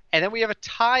 And then we have a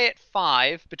tie at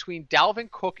 5 between Dalvin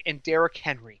Cook and Derrick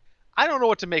Henry. I don't know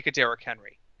what to make of Derrick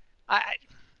Henry.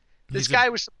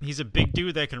 He's a big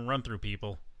dude that can run through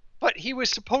people. But he was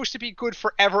supposed to be good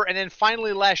forever, and then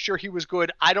finally last year he was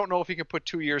good. I don't know if he can put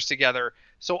 2 years together.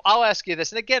 So I'll ask you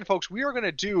this. And again, folks, we are going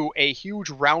to do a huge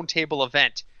roundtable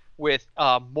event with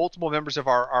multiple members of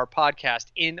our podcast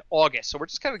in August. So we're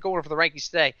just kind of going over the rankings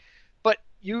today. But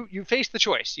you face the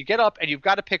choice. You get up, and you've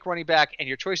got to pick running back, and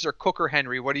your choices are Cook or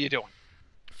Henry. What are you doing?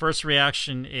 First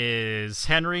reaction is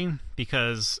Henry,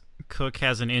 because Cook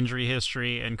has an injury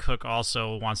history, and Cook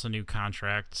also wants a new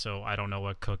contract, so I don't know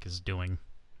what Cook is doing.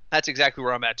 That's exactly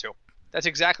where I'm at, too.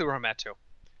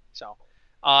 So,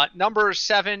 number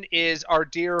 7 is our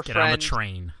dear friend... Get on the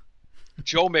train.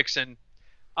 Joe Mixon.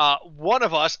 One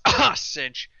of us,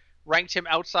 Cinch, ranked him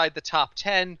outside the top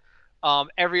 10.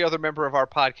 Every other member of our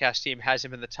podcast team has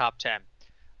him in the top 10.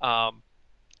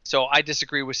 So I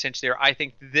disagree with Cinch there. I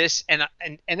think this, and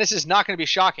this is not going to be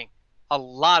shocking, a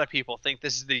lot of people think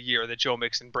this is the year that Joe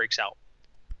Mixon breaks out.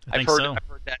 I've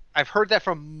heard that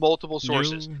from multiple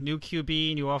sources. New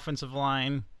QB, new offensive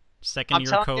line,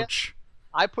 second-year coach.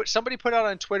 Somebody put out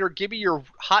on Twitter, give me your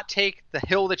hot take, the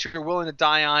hill that you're willing to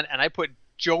die on, and I put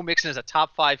Joe Mixon as a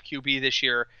top 5 QB this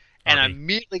year, and I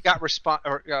immediately got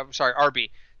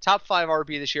RB. Top 5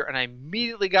 RB this year, and I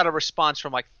immediately got a response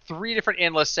from like 3 different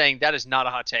analysts saying that is not a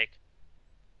hot take.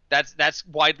 That's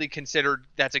widely considered,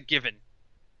 that's a given.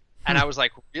 And I was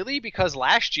like, really? Because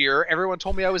last year, everyone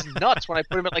told me I was nuts when I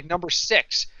put him at like number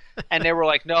 6. And they were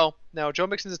like, no, Joe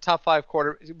Mixon's a top 5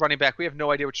 running back. We have no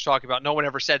idea what you're talking about. No one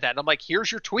ever said that. And I'm like,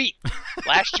 here's your tweet.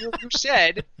 Last year you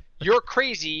said, you're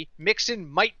crazy. Mixon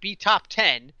might be top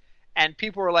 10. And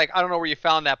people were like, I don't know where you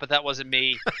found that, but that wasn't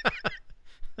me.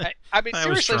 I mean, seriously. I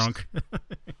was drunk.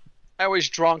 I was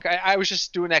drunk. I was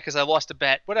just doing that because I lost a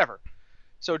bet. Whatever.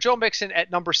 So Joe Mixon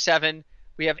at number 7.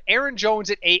 We have Aaron Jones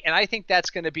at 8, and I think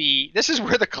that's going to be – this is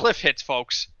where the cliff hits,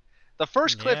 folks. The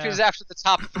first cliff is after the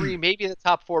top 3, maybe the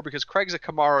top 4, because Craig's a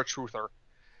Kamara truther.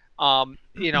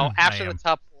 After the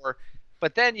top 4.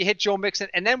 But then you hit Joe Mixon,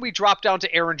 and then we drop down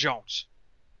to Aaron Jones.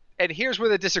 And here's where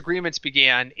the disagreements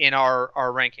began in our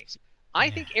rankings. I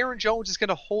think Aaron Jones is going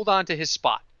to hold on to his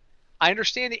spot. I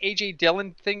understand the A.J.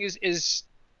 Dillon thing is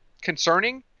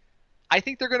concerning. I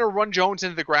think they're going to run Jones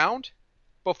into the ground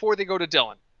before they go to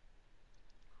Dillon.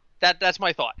 That's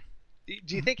my thought.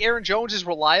 Do you think Aaron Jones is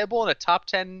reliable in a top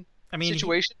 10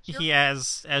 situation? He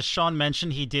has, as Sean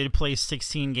mentioned, he did play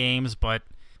 16 games, but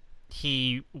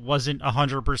he wasn't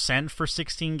 100% for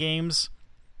 16 games.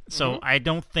 So I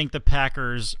don't think the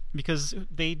Packers, because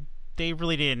they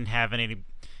really didn't have any.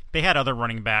 They had other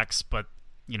running backs, but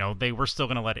they were still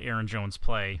going to let Aaron Jones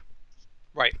play.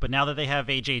 Right. But now that they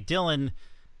have A.J. Dillon,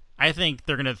 I think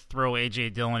they're going to throw A.J.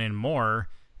 Dillon in more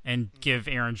and give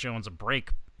Aaron Jones a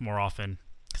break more often.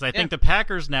 Because I think the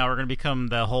Packers now are going to become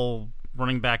the whole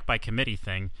running back by committee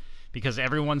thing, because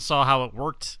everyone saw how it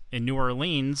worked in New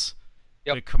Orleans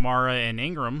with Kamara and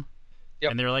Ingram,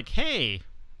 and they're like, hey,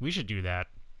 we should do that.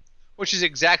 Which is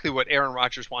exactly what Aaron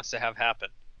Rodgers wants to have happen,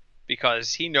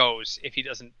 because he knows if he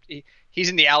doesn't – he's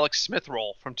in the Alex Smith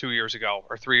role from 2 years ago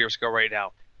or 3 years ago right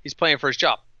now. He's playing for his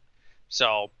job.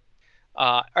 So –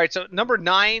 all right, so number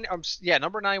 9,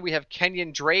 we have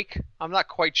Kenyon Drake. I'm not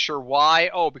quite sure why.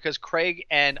 Oh, because Craig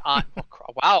and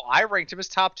wow, I ranked him as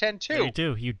top 10 too.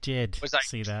 You did. Was I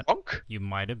see that? Drunk? You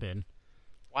might have been.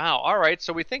 Wow. All right,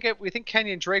 so we think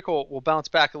Kenyon Drake will bounce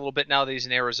back a little bit now that he's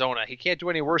in Arizona. He can't do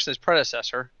any worse than his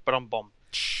predecessor. But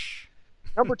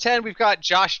Number 10, we've got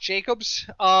Josh Jacobs.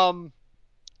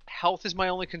 Health is my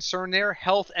only concern there.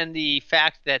 Health and the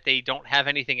fact that they don't have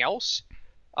anything else.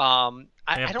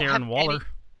 I have Darren Waller.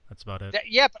 That's about it.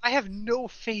 But I have no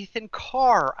faith in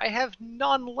Carr. I have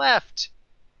none left.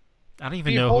 I don't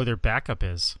even know who their backup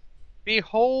is.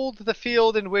 Behold the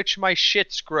field in which my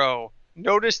shits grow.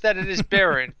 Notice that it is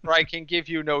barren, for I can give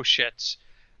you no shits.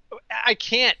 I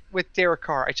can't with Derek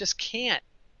Carr. I just can't.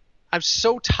 I'm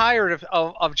so tired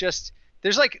of just...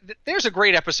 There's a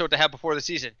great episode to have before the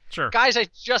season. Sure. Guys, I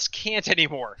just can't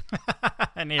anymore.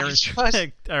 And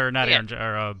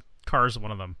Carr's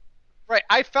one of them. Right.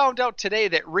 I found out today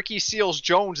that Ricky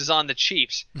Seals-Jones is on the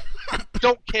Chiefs.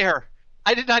 Don't care.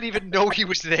 I did not even know he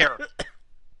was there.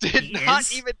 Even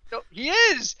know he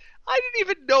is. I didn't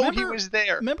even know he was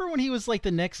there. Remember when he was like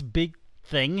the next big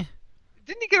thing?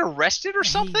 Didn't he get arrested or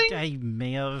something? I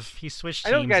may have. He switched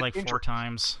teams like 4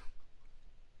 times.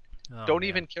 Don't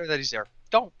even care that he's there.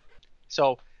 Don't.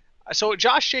 So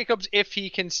Josh Jacobs, if he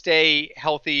can stay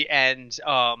healthy and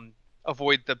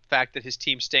avoid the fact that his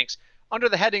team stinks. Under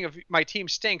the heading of my team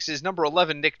stinks is number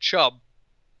 11, Nick Chubb.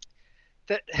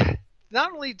 That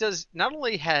not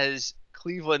only has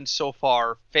Cleveland so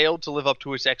far failed to live up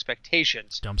to its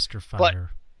expectations, dumpster fire.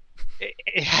 But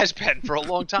it has been for a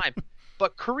long time.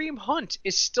 But Kareem Hunt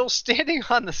is still standing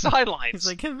on the sidelines. He's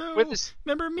like, hello,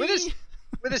 remember me?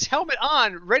 With his helmet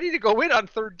on, ready to go in on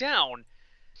third down.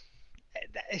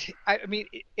 I mean,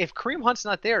 if Kareem Hunt's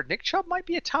not there, Nick Chubb might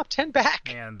be a top 10 back.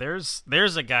 Man, there's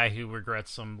a guy who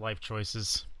regrets some life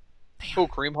choices. Who,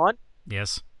 Kareem Hunt?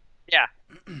 Yes. Yeah.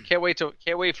 Can't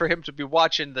wait for him to be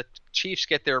watching the Chiefs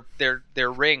get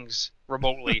their rings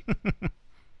remotely.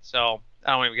 So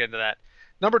I don't even get into that.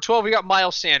 Number 12, we got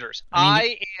Miles Sanders. Go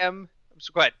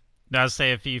ahead. I was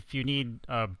say if you need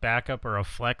a backup or a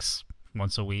flex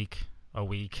once a week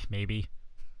maybe.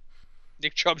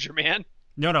 Nick Chubb's your man.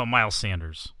 No, Miles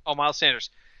Sanders. Oh, Miles Sanders.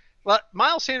 Well,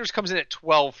 Miles Sanders comes in at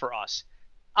 12 for us.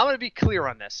 I'm going to be clear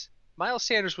on this. Miles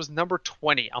Sanders was number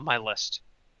 20 on my list.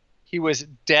 He was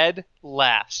dead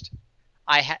last.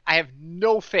 I have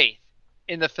no faith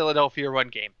in the Philadelphia run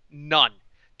game. None.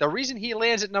 The reason he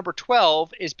lands at number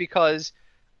 12 is because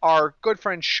our good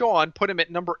friend Sean put him at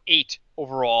number 8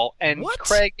 overall, and what?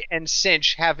 Craig and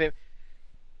Cinch have him.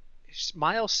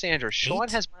 Miles Sanders. Sean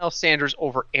has Miles Sanders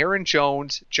over Aaron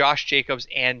Jones, Josh Jacobs,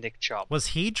 and Nick Chubb. Was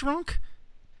he drunk?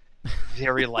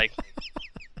 Very likely.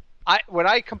 When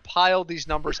I compiled these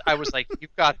numbers, I was like,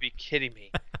 "You've got to be kidding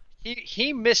me."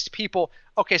 He missed people.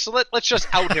 Okay, so let's just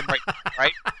out him right now,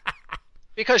 right?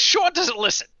 Because Sean doesn't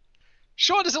listen.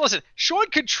 Sean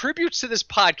contributes to this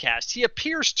podcast. He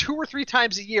appears 2 or 3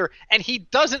 times a year, and he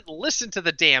doesn't listen to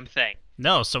the damn thing.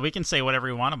 No, so we can say whatever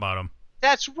we want about him.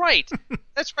 That's right.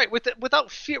 That's right.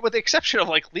 Without fear, with the exception of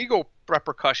like legal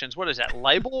repercussions. What is that?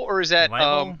 Libel or is that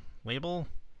label?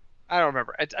 I don't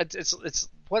remember. It's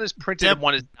what is printed and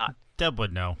what is not. Deb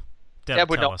would know. Deb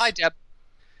would know. Us. Hi, Deb.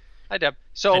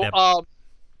 So, Hi, Deb.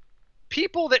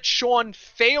 People that Sean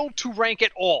failed to rank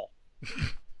at all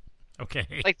Okay.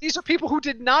 Like, these are people who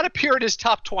did not appear in his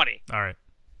top 20. All right.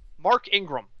 Mark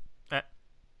Ingram. Okay.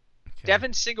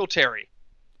 Devin Singletary.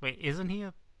 Wait, isn't he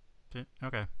a...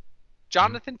 Okay.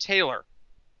 Jonathan Taylor.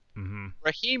 Mm-hmm.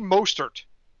 Raheem Mostert.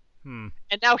 Hmm.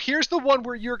 And now here's the one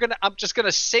where I'm just going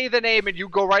to say the name and you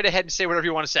go right ahead and say whatever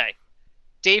you want to say.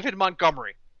 David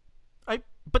Montgomery.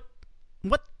 But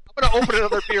what? I'm going to open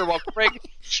another beer while Craig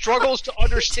struggles to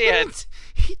understand.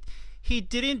 He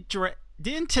didn't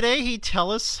today he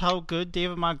tell us how good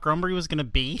David Montgomery was going to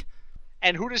be?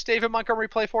 And who does David Montgomery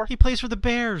play for? He plays for the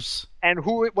Bears. And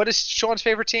what is Sean's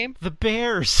favorite team? The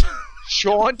Bears.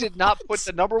 Sean did not put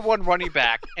the number one running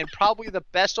back and probably the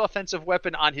best offensive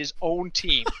weapon on his own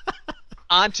team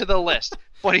onto the list,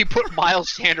 but he put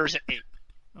Miles Sanders at 8.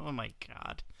 Oh my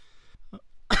God.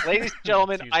 Ladies and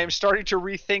gentlemen, I am starting to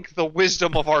rethink the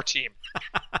wisdom of our team.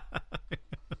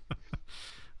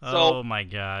 Oh my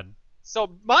God. So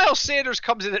Miles Sanders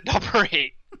comes in at number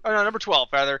 8. Or no, number 12,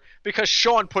 rather, because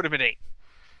Sean put him at 8.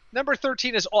 Number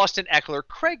 13 is Austin Eckler.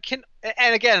 Craig can,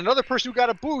 and again, another person who got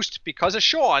a boost because of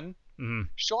Sean. Mm-hmm.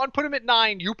 Sean put him at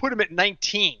 9. You put him at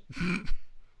 19. And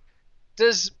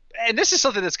this is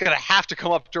something that's going to have to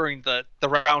come up during the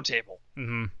roundtable.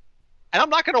 Mm-hmm. And I'm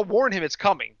not going to warn him it's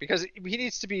coming because he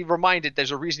needs to be reminded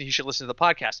there's a reason he should listen to the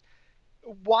podcast.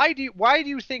 Why do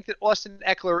you think that Austin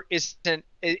Eckler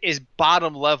is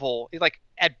bottom level, like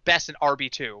at best an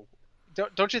RB2?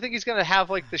 Don't you think he's going to have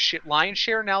like the lion's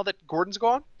share now that Gordon's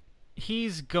gone?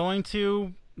 He's going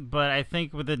to, but I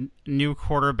think with the new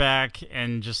quarterback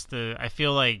and just I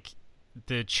feel like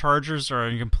the Chargers are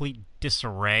in complete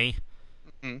disarray,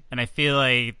 and I feel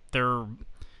like they're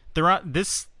on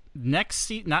this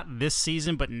not this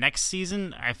season, but next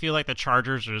season. I feel like the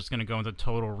Chargers are just going to go into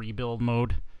total rebuild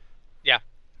mode. Yeah,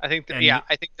 I think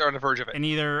they're on the verge of it. And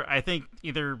I think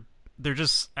they're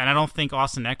just, and I don't think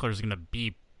Austin Eckler is going to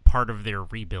be part of their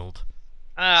rebuild.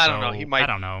 I don't know. He might. I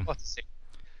don't know. Let's see.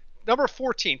 Number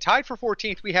 14, tied for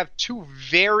 14th, we have two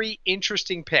very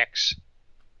interesting picks.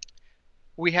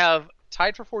 We have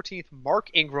tied for 14th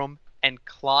Mark Ingram and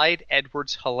Clyde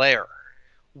Edwards-Helaire.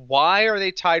 Why are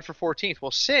they tied for 14th? Well,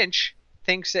 Cinch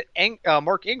thinks that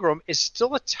Mark Ingram is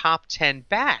still a top 10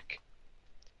 back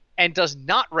and does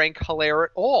not rank Helaire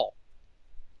at all.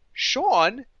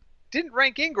 Sean didn't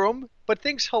rank Ingram, but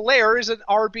thinks Helaire is an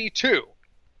RB2.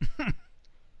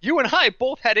 You and I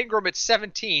both had Ingram at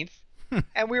 17th,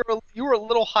 and you were a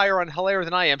little higher on Helaire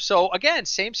than I am. So, again,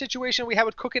 same situation we had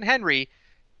with Cook and Henry.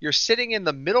 You're sitting in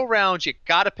the middle rounds. You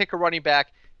got to pick a running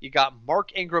back. You got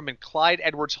Mark Ingram and Clyde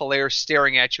Edwards-Helaire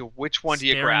staring at you. Which one do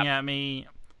you grab? Staring at me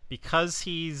because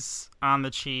he's on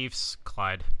the Chiefs,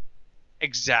 Clyde.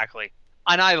 Exactly.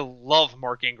 And I love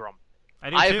Mark Ingram.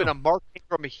 I have been a Mark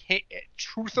Ingram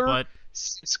truther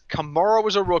since Kamara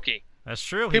was a rookie. That's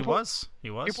true. He was.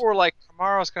 People were like,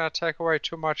 Kamara's going to take away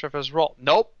too much of his role.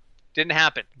 Nope. Didn't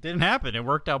happen. It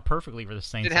worked out perfectly for the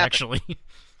Saints, actually.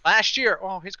 Last year,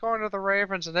 he's going to the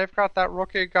Ravens, and they've got that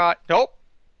rookie guy. Nope.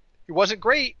 He wasn't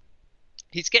great.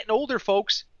 He's getting older,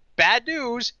 folks. Bad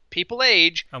news. People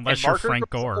age. Unless you're Frank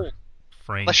Gore.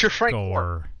 Unless you're Frank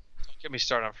Gore. Don't get me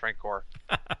started on Frank Gore.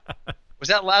 Was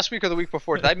that last week or the week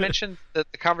before? Did I mention the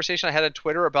conversation I had on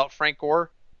Twitter about Frank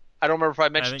Gore? I don't remember if I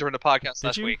mentioned during the podcast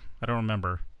last week. I don't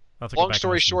remember. Long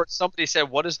story short, somebody said,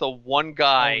 what is the one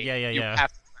guy you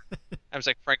have to... I was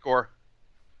like, Frank Gore.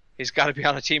 He's got to be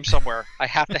on a team somewhere. I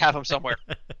have to have him somewhere.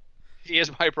 He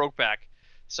is my Brokeback.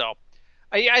 So,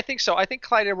 I think so. I think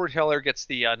Clyde Edwards-Helaire gets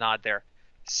the nod there.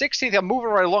 16th, I'm moving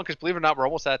right along because, believe it or not, we're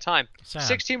almost out of time.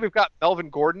 16th, we've got Melvin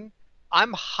Gordon.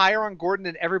 I'm higher on Gordon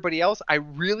than everybody else. I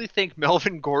really think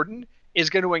Melvin Gordon is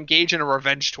going to engage in a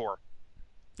revenge tour.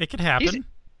 It could happen.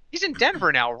 He's in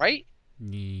Denver now, right?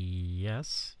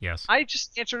 Yes. I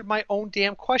just answered my own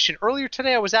damn question. Earlier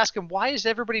today, I was asking, why is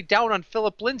everybody down on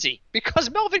Philip Lindsay? Because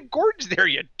Melvin Gordon's there,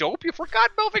 you dope. You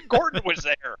forgot Melvin Gordon was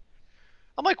there.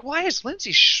 I'm like, why is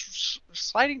Lindsay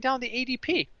sliding down the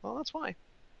ADP? Well, that's why.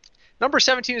 Number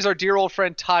 17 is our dear old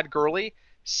friend Todd Gurley.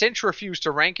 Cinch refused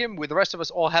to rank him. The rest of us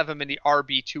all have him in the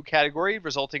RB2 category,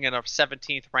 resulting in a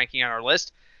 17th ranking on our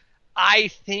list. I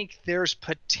think there's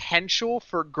potential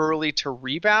for Gurley to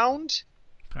rebound.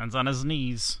 Depends on his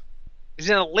knees. He's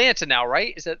in Atlanta now,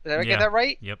 right? Did I get that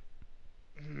right? Yep.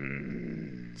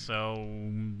 So,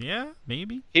 yeah,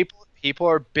 maybe. People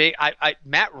are big.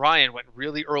 Matt Ryan went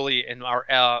really early in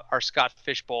our Scott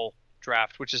Fishbowl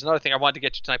draft, which is another thing I wanted to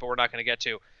get to tonight, but we're not going to get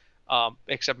to,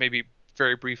 except maybe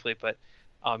very briefly. But,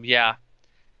 yeah.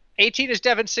 18 is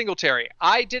Devin Singletary.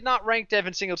 I did not rank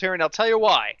Devin Singletary, and I'll tell you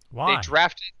why. Why? They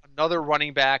drafted another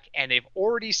running back, and they've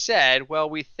already said, well,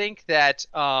 we think that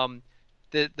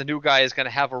the new guy is going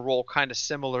to have a role kind of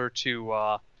similar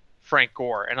to Frank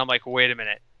Gore. And I'm like, wait a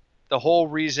minute. The whole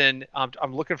reason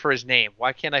I'm looking for his name.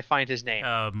 Why can't I find his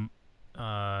name?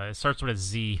 It starts with a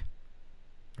Z,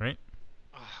 right?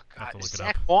 Oh, God.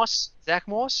 Zach Moss? Zach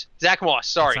Moss? Zach Moss,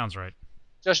 sorry. That sounds right.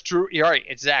 You're right,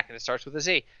 it's Zach, and it starts with a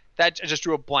Z. That I just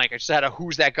drew a blank. I just had a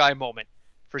who's that guy moment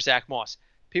for Zach Moss.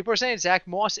 People are saying Zach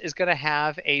Moss is going to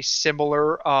have a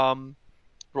similar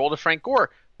role to Frank Gore.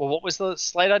 Well, what was the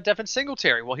slight on Devin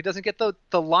Singletary? Well, he doesn't get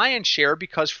the lion's share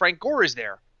because Frank Gore is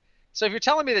there. So if you're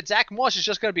telling me that Zach Moss is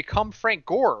just going to become Frank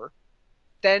Gore,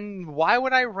 then why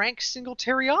would I rank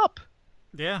Singletary up?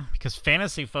 Yeah, because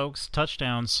fantasy, folks,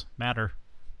 touchdowns matter.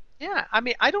 Yeah, I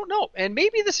mean, I don't know. And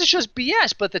maybe this is just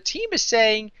BS, but the team is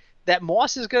saying that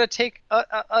Moss is going to take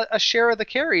a share of the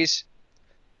carries.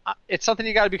 It's something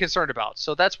you got to be concerned about.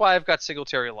 So that's why I've got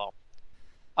Singletary low.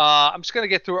 I'm just going to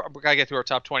get through our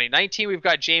top 20. 19, we've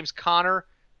got James Conner.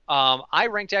 I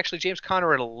ranked actually James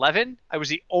Conner at 11. I was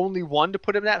the only one to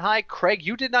put him that high. Craig,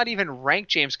 you did not even rank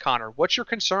James Conner. What's your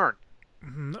concern?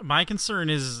 My concern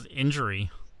is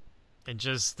injury. It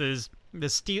just is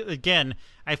again,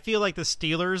 I feel like the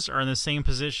Steelers are in the same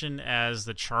position as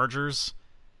the Chargers.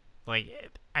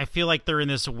 Like, I feel like they're in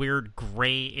this weird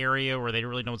gray area where they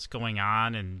don't really know what's going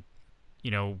on, and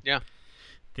yeah,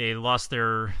 they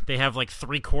have like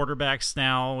 3 quarterbacks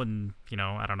now, and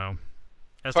I don't know.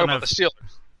 Talking about the Steelers.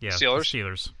 Yeah,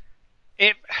 Steelers.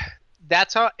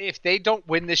 Steelers. If they don't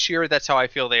win this year, that's how I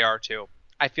feel they are too.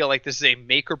 I feel like this is a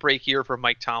make or break year for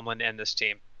Mike Tomlin and this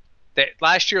team.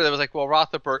 Last year, there was like, well,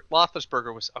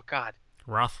 Roethlisberger was, oh God.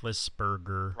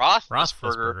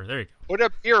 Roethlisberger. There you go. Put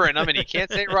a beer in him, and he can't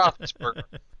say Roethlisberger.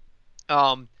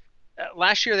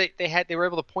 Last year, they were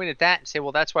able to point at that and say,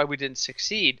 well, that's why we didn't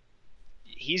succeed.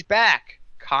 He's back.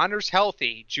 Connor's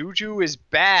healthy. Juju is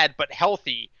bad but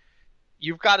healthy.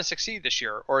 You've got to succeed this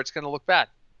year, or it's going to look bad.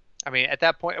 I mean, at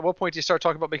what point do you start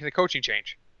talking about making a coaching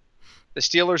change? The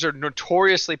Steelers are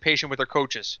notoriously patient with their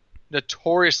coaches.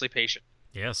 Notoriously patient.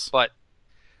 Yes. But,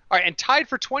 all right, and tied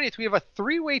for 20th, we have a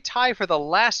 3-way tie for the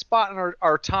last spot on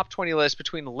our top 20 list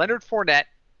between Leonard Fournette,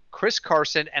 Chris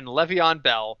Carson, and Le'Veon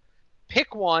Bell.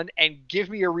 Pick one and give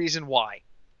me a reason why.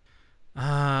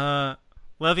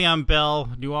 Le'Veon Bell,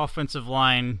 new offensive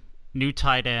line, new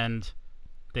tight end.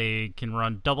 They can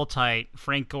run double tight.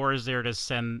 Frank Gore is there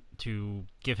to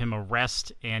give him a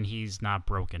rest, and he's not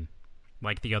broken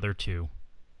like the other two.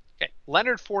 Okay,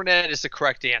 Leonard Fournette is the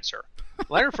correct answer.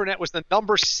 Leonard Fournette was the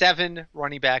number 7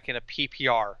 running back in a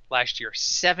PPR last year,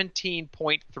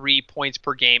 17.3 points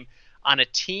per game on a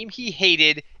team he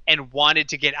hated and wanted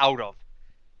to get out of.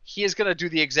 He is going to do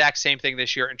the exact same thing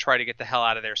this year and try to get the hell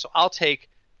out of there. So I'll take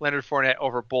Leonard Fournette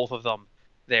over both of them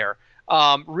there.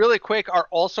 Really quick, our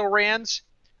also-rans.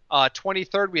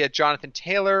 23rd, we had Jonathan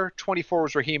Taylor. 24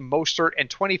 was Raheem Mostert. And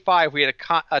 25, we had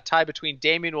a tie between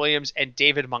Damian Williams and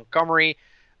David Montgomery.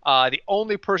 The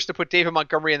only person to put David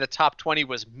Montgomery in the top 20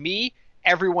 was me.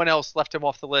 Everyone else left him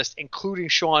off the list, including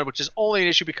Sean, which is only an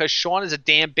issue because Sean is a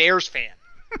damn Bears fan.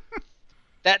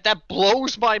 That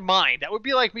blows my mind. That would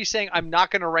be like me saying I'm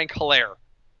not going to rank Hilaire.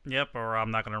 Yep, or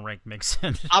I'm not going to rank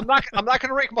Mixon. I'm not going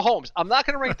to rank Mahomes. I'm not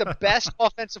going to rank the best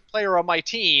offensive player on my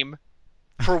team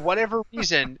for whatever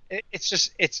reason.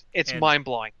 It's mind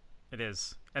blowing. It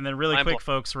is. And then really quick,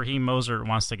 folks, Raheem Mostert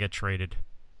wants to get traded.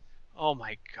 Oh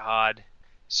my God.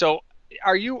 So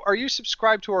are you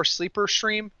subscribed to our sleeper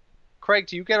stream? Craig,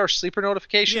 do you get our sleeper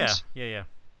notifications? Yeah. Did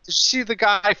you see the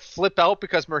guy flip out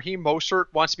because Raheem Mostert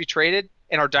wants to be traded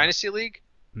in our Dynasty League?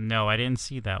 No, I didn't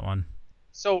see that one.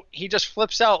 So he just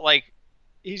flips out, like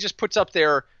he just puts up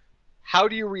there, how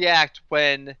do you react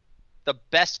when the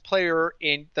best player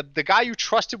in the guy you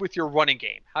trusted with your running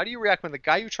game, how do you react when the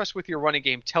guy you trust with your running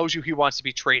game tells you he wants to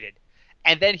be traded?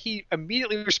 And then he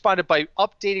immediately responded by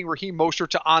updating Raheem Mostert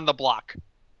to on the block.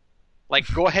 Like,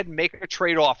 go ahead and make a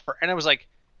trade offer. And I was like,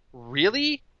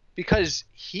 really? Because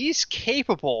he's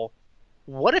capable.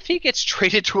 What if he gets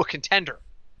traded to a contender?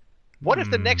 What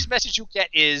if the next message you get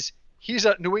is he's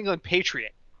a New England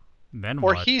Patriot? Then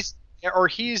or what? He's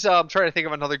trying to think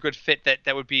of another good fit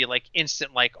that would be like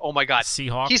instant, like, oh my God.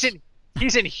 Seahawks?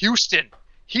 He's in Houston.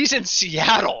 He's in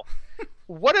Seattle.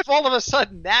 What if all of a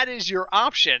sudden that is your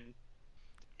option?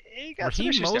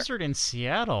 Raheem Mostert in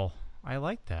Seattle. I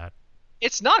like that.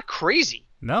 It's not crazy.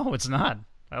 No, it's not.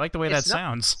 I like the way that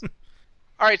sounds.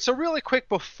 All right, so really quick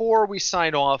before we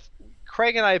sign off,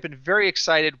 Craig and I have been very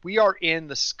excited. We are in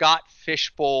the Scott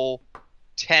Fishbowl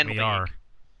 10 League.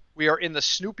 We are in the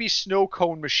Snoopy Snow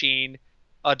Cone Machine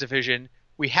division.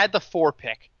 We had the 4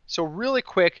 pick. So really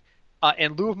quick,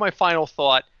 in lieu of my final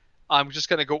thought, I'm just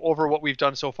going to go over what we've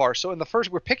done so far. So in the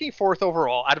first, we're picking 4th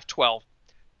overall out of 12.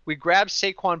 We grabbed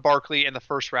Saquon Barkley in the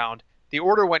first round. The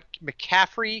order went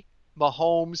McCaffrey,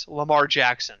 Mahomes, Lamar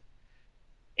Jackson.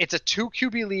 It's a 2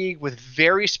 QB league with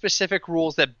very specific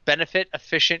rules that benefit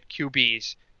efficient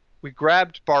QBs. We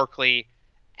grabbed Barkley,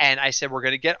 and I said we're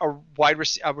going to get a wide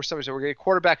receiver. We're going to get a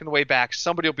quarterback on the way back.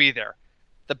 Somebody will be there.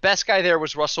 The best guy there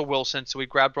was Russell Wilson, so we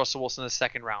grabbed Russell Wilson in the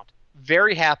second round.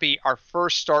 Very happy. Our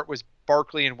first start was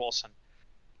Barkley and Wilson.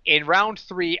 In round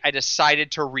 3, I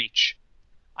decided to reach.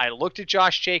 I looked at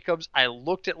Josh Jacobs. I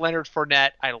looked at Leonard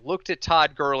Fournette. I looked at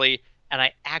Todd Gurley, and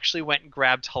I actually went and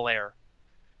grabbed Hilaire.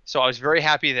 So I was very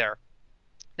happy there.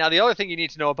 Now, the other thing you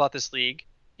need to know about this league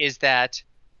is that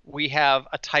we have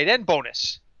a tight end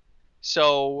bonus.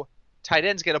 So tight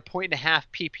ends get a 1.5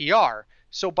 PPR.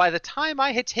 So by the time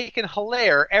I had taken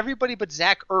Hilaire, everybody but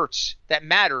Zach Ertz that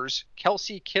matters,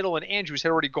 Kelsey, Kittle, and Andrews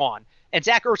had already gone. And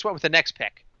Zach Ertz went with the next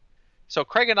pick. So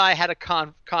Craig and I had a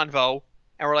convo,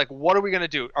 and we're like, what are we going to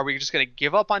do? Are we just going to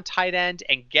give up on tight end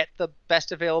and get the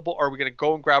best available, or are we going to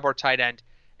go and grab our tight end?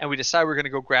 And we decided we're going to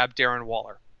go grab Darren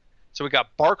Waller. So we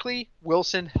got Barkley,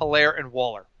 Wilson, Hilaire, and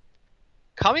Waller.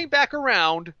 Coming back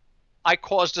around, I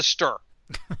caused a stir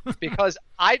because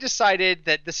I decided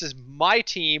that this is my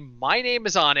team. My name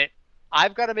is on it.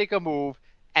 I've got to make a move,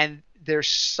 and there's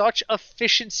such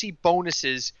efficiency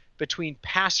bonuses between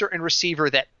passer and receiver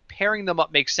that pairing them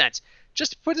up makes sense.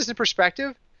 Just to put this in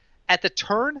perspective, at the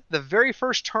turn, the very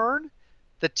first turn,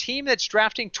 the team that's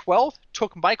drafting 12th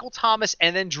took Michael Thomas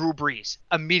and then Drew Brees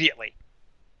immediately.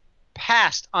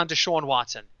 Passed on Deshaun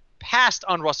Watson, passed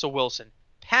on Russell Wilson,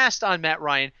 passed on Matt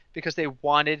Ryan because they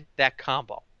wanted that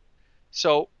combo.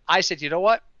 So I said, you know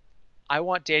what? I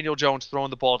want Daniel Jones throwing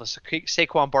the ball to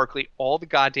Saquon Barkley all the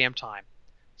goddamn time.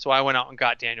 So I went out and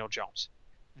got Daniel Jones.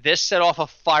 This set off a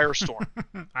firestorm.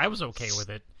 I was okay with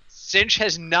it. Cinch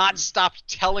has not stopped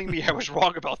telling me I was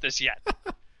wrong about this yet.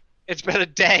 It's been a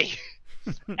day.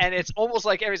 And it's almost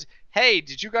like, hey,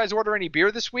 did you guys order any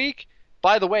beer this week?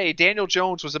 By the way, Daniel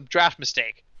Jones was a draft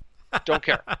mistake. Don't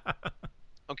care.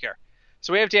 Don't care.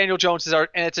 So we have Daniel Jones and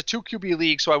it's a 2 QB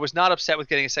league, so I was not upset with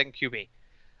getting a second QB.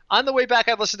 On the way back,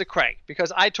 I listened to Craig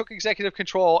because I took executive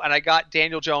control and I got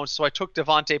Daniel Jones, so I took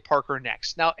Devontae Parker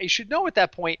next. Now, you should know at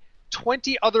that point,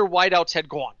 20 other wideouts had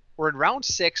gone. We're in round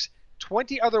 6.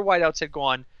 20 other wideouts had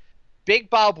gone. Big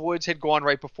Bob Woods had gone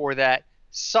right before that.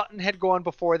 Sutton had gone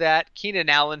before that. Keenan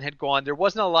Allen had gone. There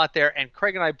wasn't a lot there, and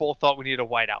Craig and I both thought we needed a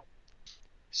wideout.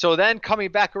 So then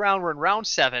coming back around, we're in round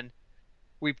 7.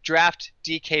 We draft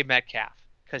DK Metcalf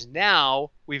because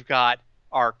now we've got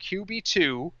our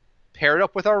QB2 paired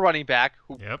up with our running back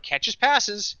who catches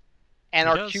passes, and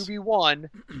our QB1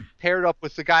 paired up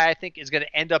with the guy I think is going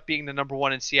to end up being the number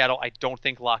 1 in Seattle. I don't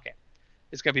think Lockett.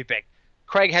 It's going to be big.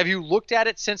 Craig, have you looked at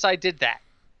it since I did that?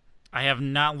 I have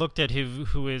not looked at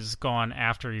who is gone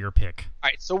after your pick. All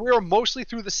right, so we were mostly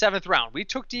through the 7th round. We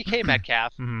took DK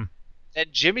Metcalf. Then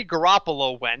Jimmy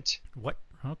Garoppolo went. What?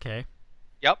 Okay.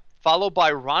 Yep. Followed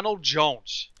by Ronald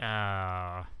Jones.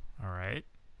 All right.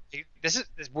 This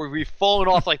is where we've fallen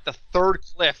off like the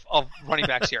 3rd cliff of running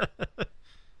backs here.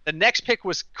 The next pick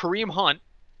was Kareem Hunt.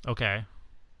 Okay.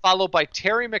 Followed by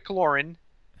Terry McLaurin.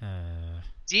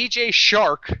 DJ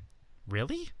Shark.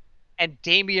 Really? And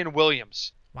Damian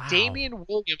Williams. Wow. Damian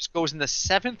Williams goes in the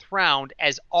 7th round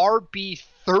as RB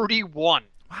 31.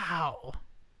 Wow.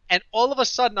 And all of a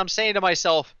sudden, I'm saying to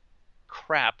myself,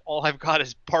 crap, all I've got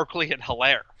is Barkley and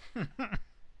Hilaire.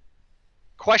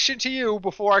 Question to you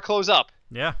before I close up.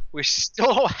 Yeah. We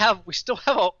still have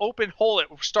an open hole at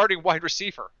starting wide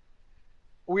receiver.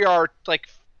 We are like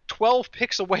 12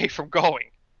 picks away from going.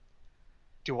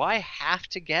 Do I have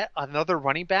to get another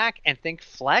running back and think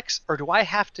flex, or do I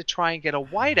have to try and get a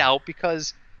wideout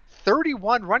because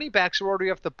 31 running backs are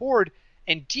already off the board,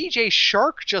 and DJ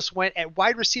Shark just went at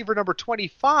wide receiver number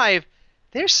 25?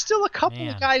 There's still a couple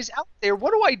of guys out there.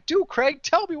 What do I do, Craig?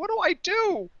 Tell me, what do I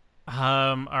do?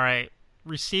 All right.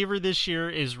 Receiver this year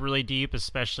is really deep,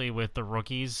 especially with the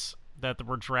rookies that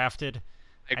were drafted.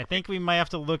 I think we might have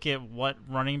to look at what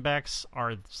running backs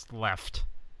are left.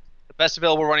 The best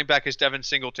available running back is Devin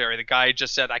Singletary, the guy I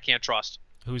just said I can't trust.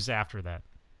 Who's after that?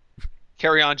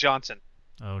 Kerryon Johnson.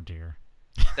 Oh, dear.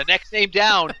 The next name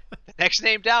down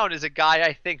is a guy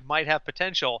I think might have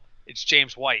potential. It's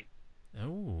James White.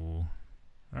 Oh,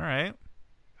 all right.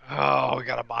 Oh, we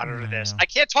got to monitor this. I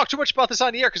can't talk too much about this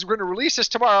on the air because we're going to release this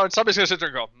tomorrow, and somebody's going to sit there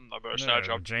and go, I better snatch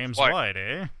up James White,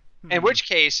 eh? In which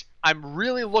case, I'm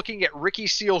really looking at Ricky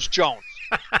Seals-Jones.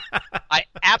 If I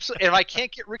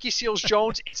can't get Ricky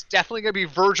Seals-Jones, it's definitely going to be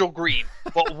Virgil Green.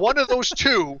 But one of those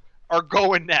two are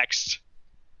going next.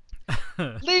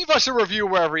 Leave us a review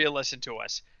wherever you listen to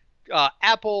us.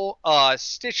 Apple,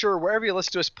 Stitcher, wherever you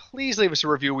listen to us, please leave us a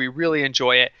review. We really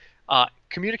enjoy it.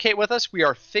 Communicate with us. We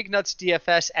are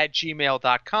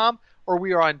fignutsdfs@gmail.com. or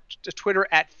we are on Twitter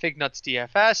at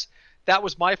FignutsDFS. That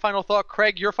was my final thought.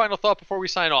 Craig, your final thought before we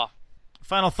sign off.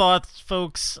 Final thoughts,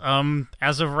 folks.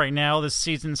 As of right now, this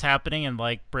season's happening, and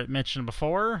like Britt mentioned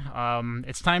before,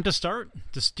 it's time to start.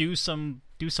 Just do some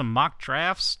mock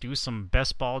drafts, do some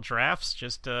best ball drafts.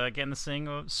 Just get in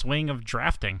the swing of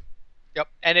drafting. Yep.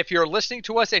 And if you're listening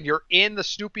to us and you're in the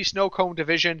Snoopy Snowcone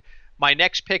division, my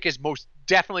next pick is most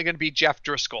definitely going to be Jeff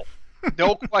Driscoll.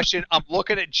 No question. I'm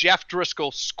looking at Jeff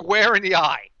Driscoll square in the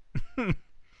eye.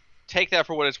 Take that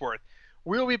for what it's worth.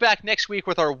 We'll be back next week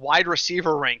with our wide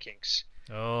receiver rankings.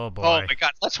 Oh, boy. Oh, my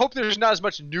God. Let's hope there's not as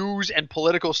much news and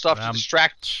political stuff to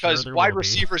distract, because wide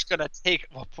receivers going to take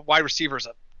wide receivers.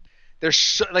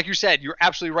 There's like you said, you're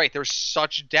absolutely right. There's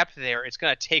such depth there. It's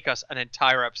going to take us an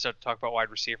entire episode to talk about wide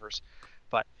receivers.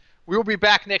 But we will be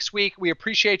back next week. We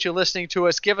appreciate you listening to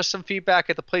us. Give us some feedback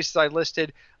at the places I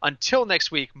listed. Until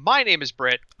next week, my name is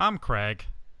Britt. I'm Craig.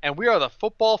 And we are the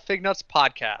Football Fig Nuts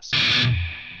Podcast.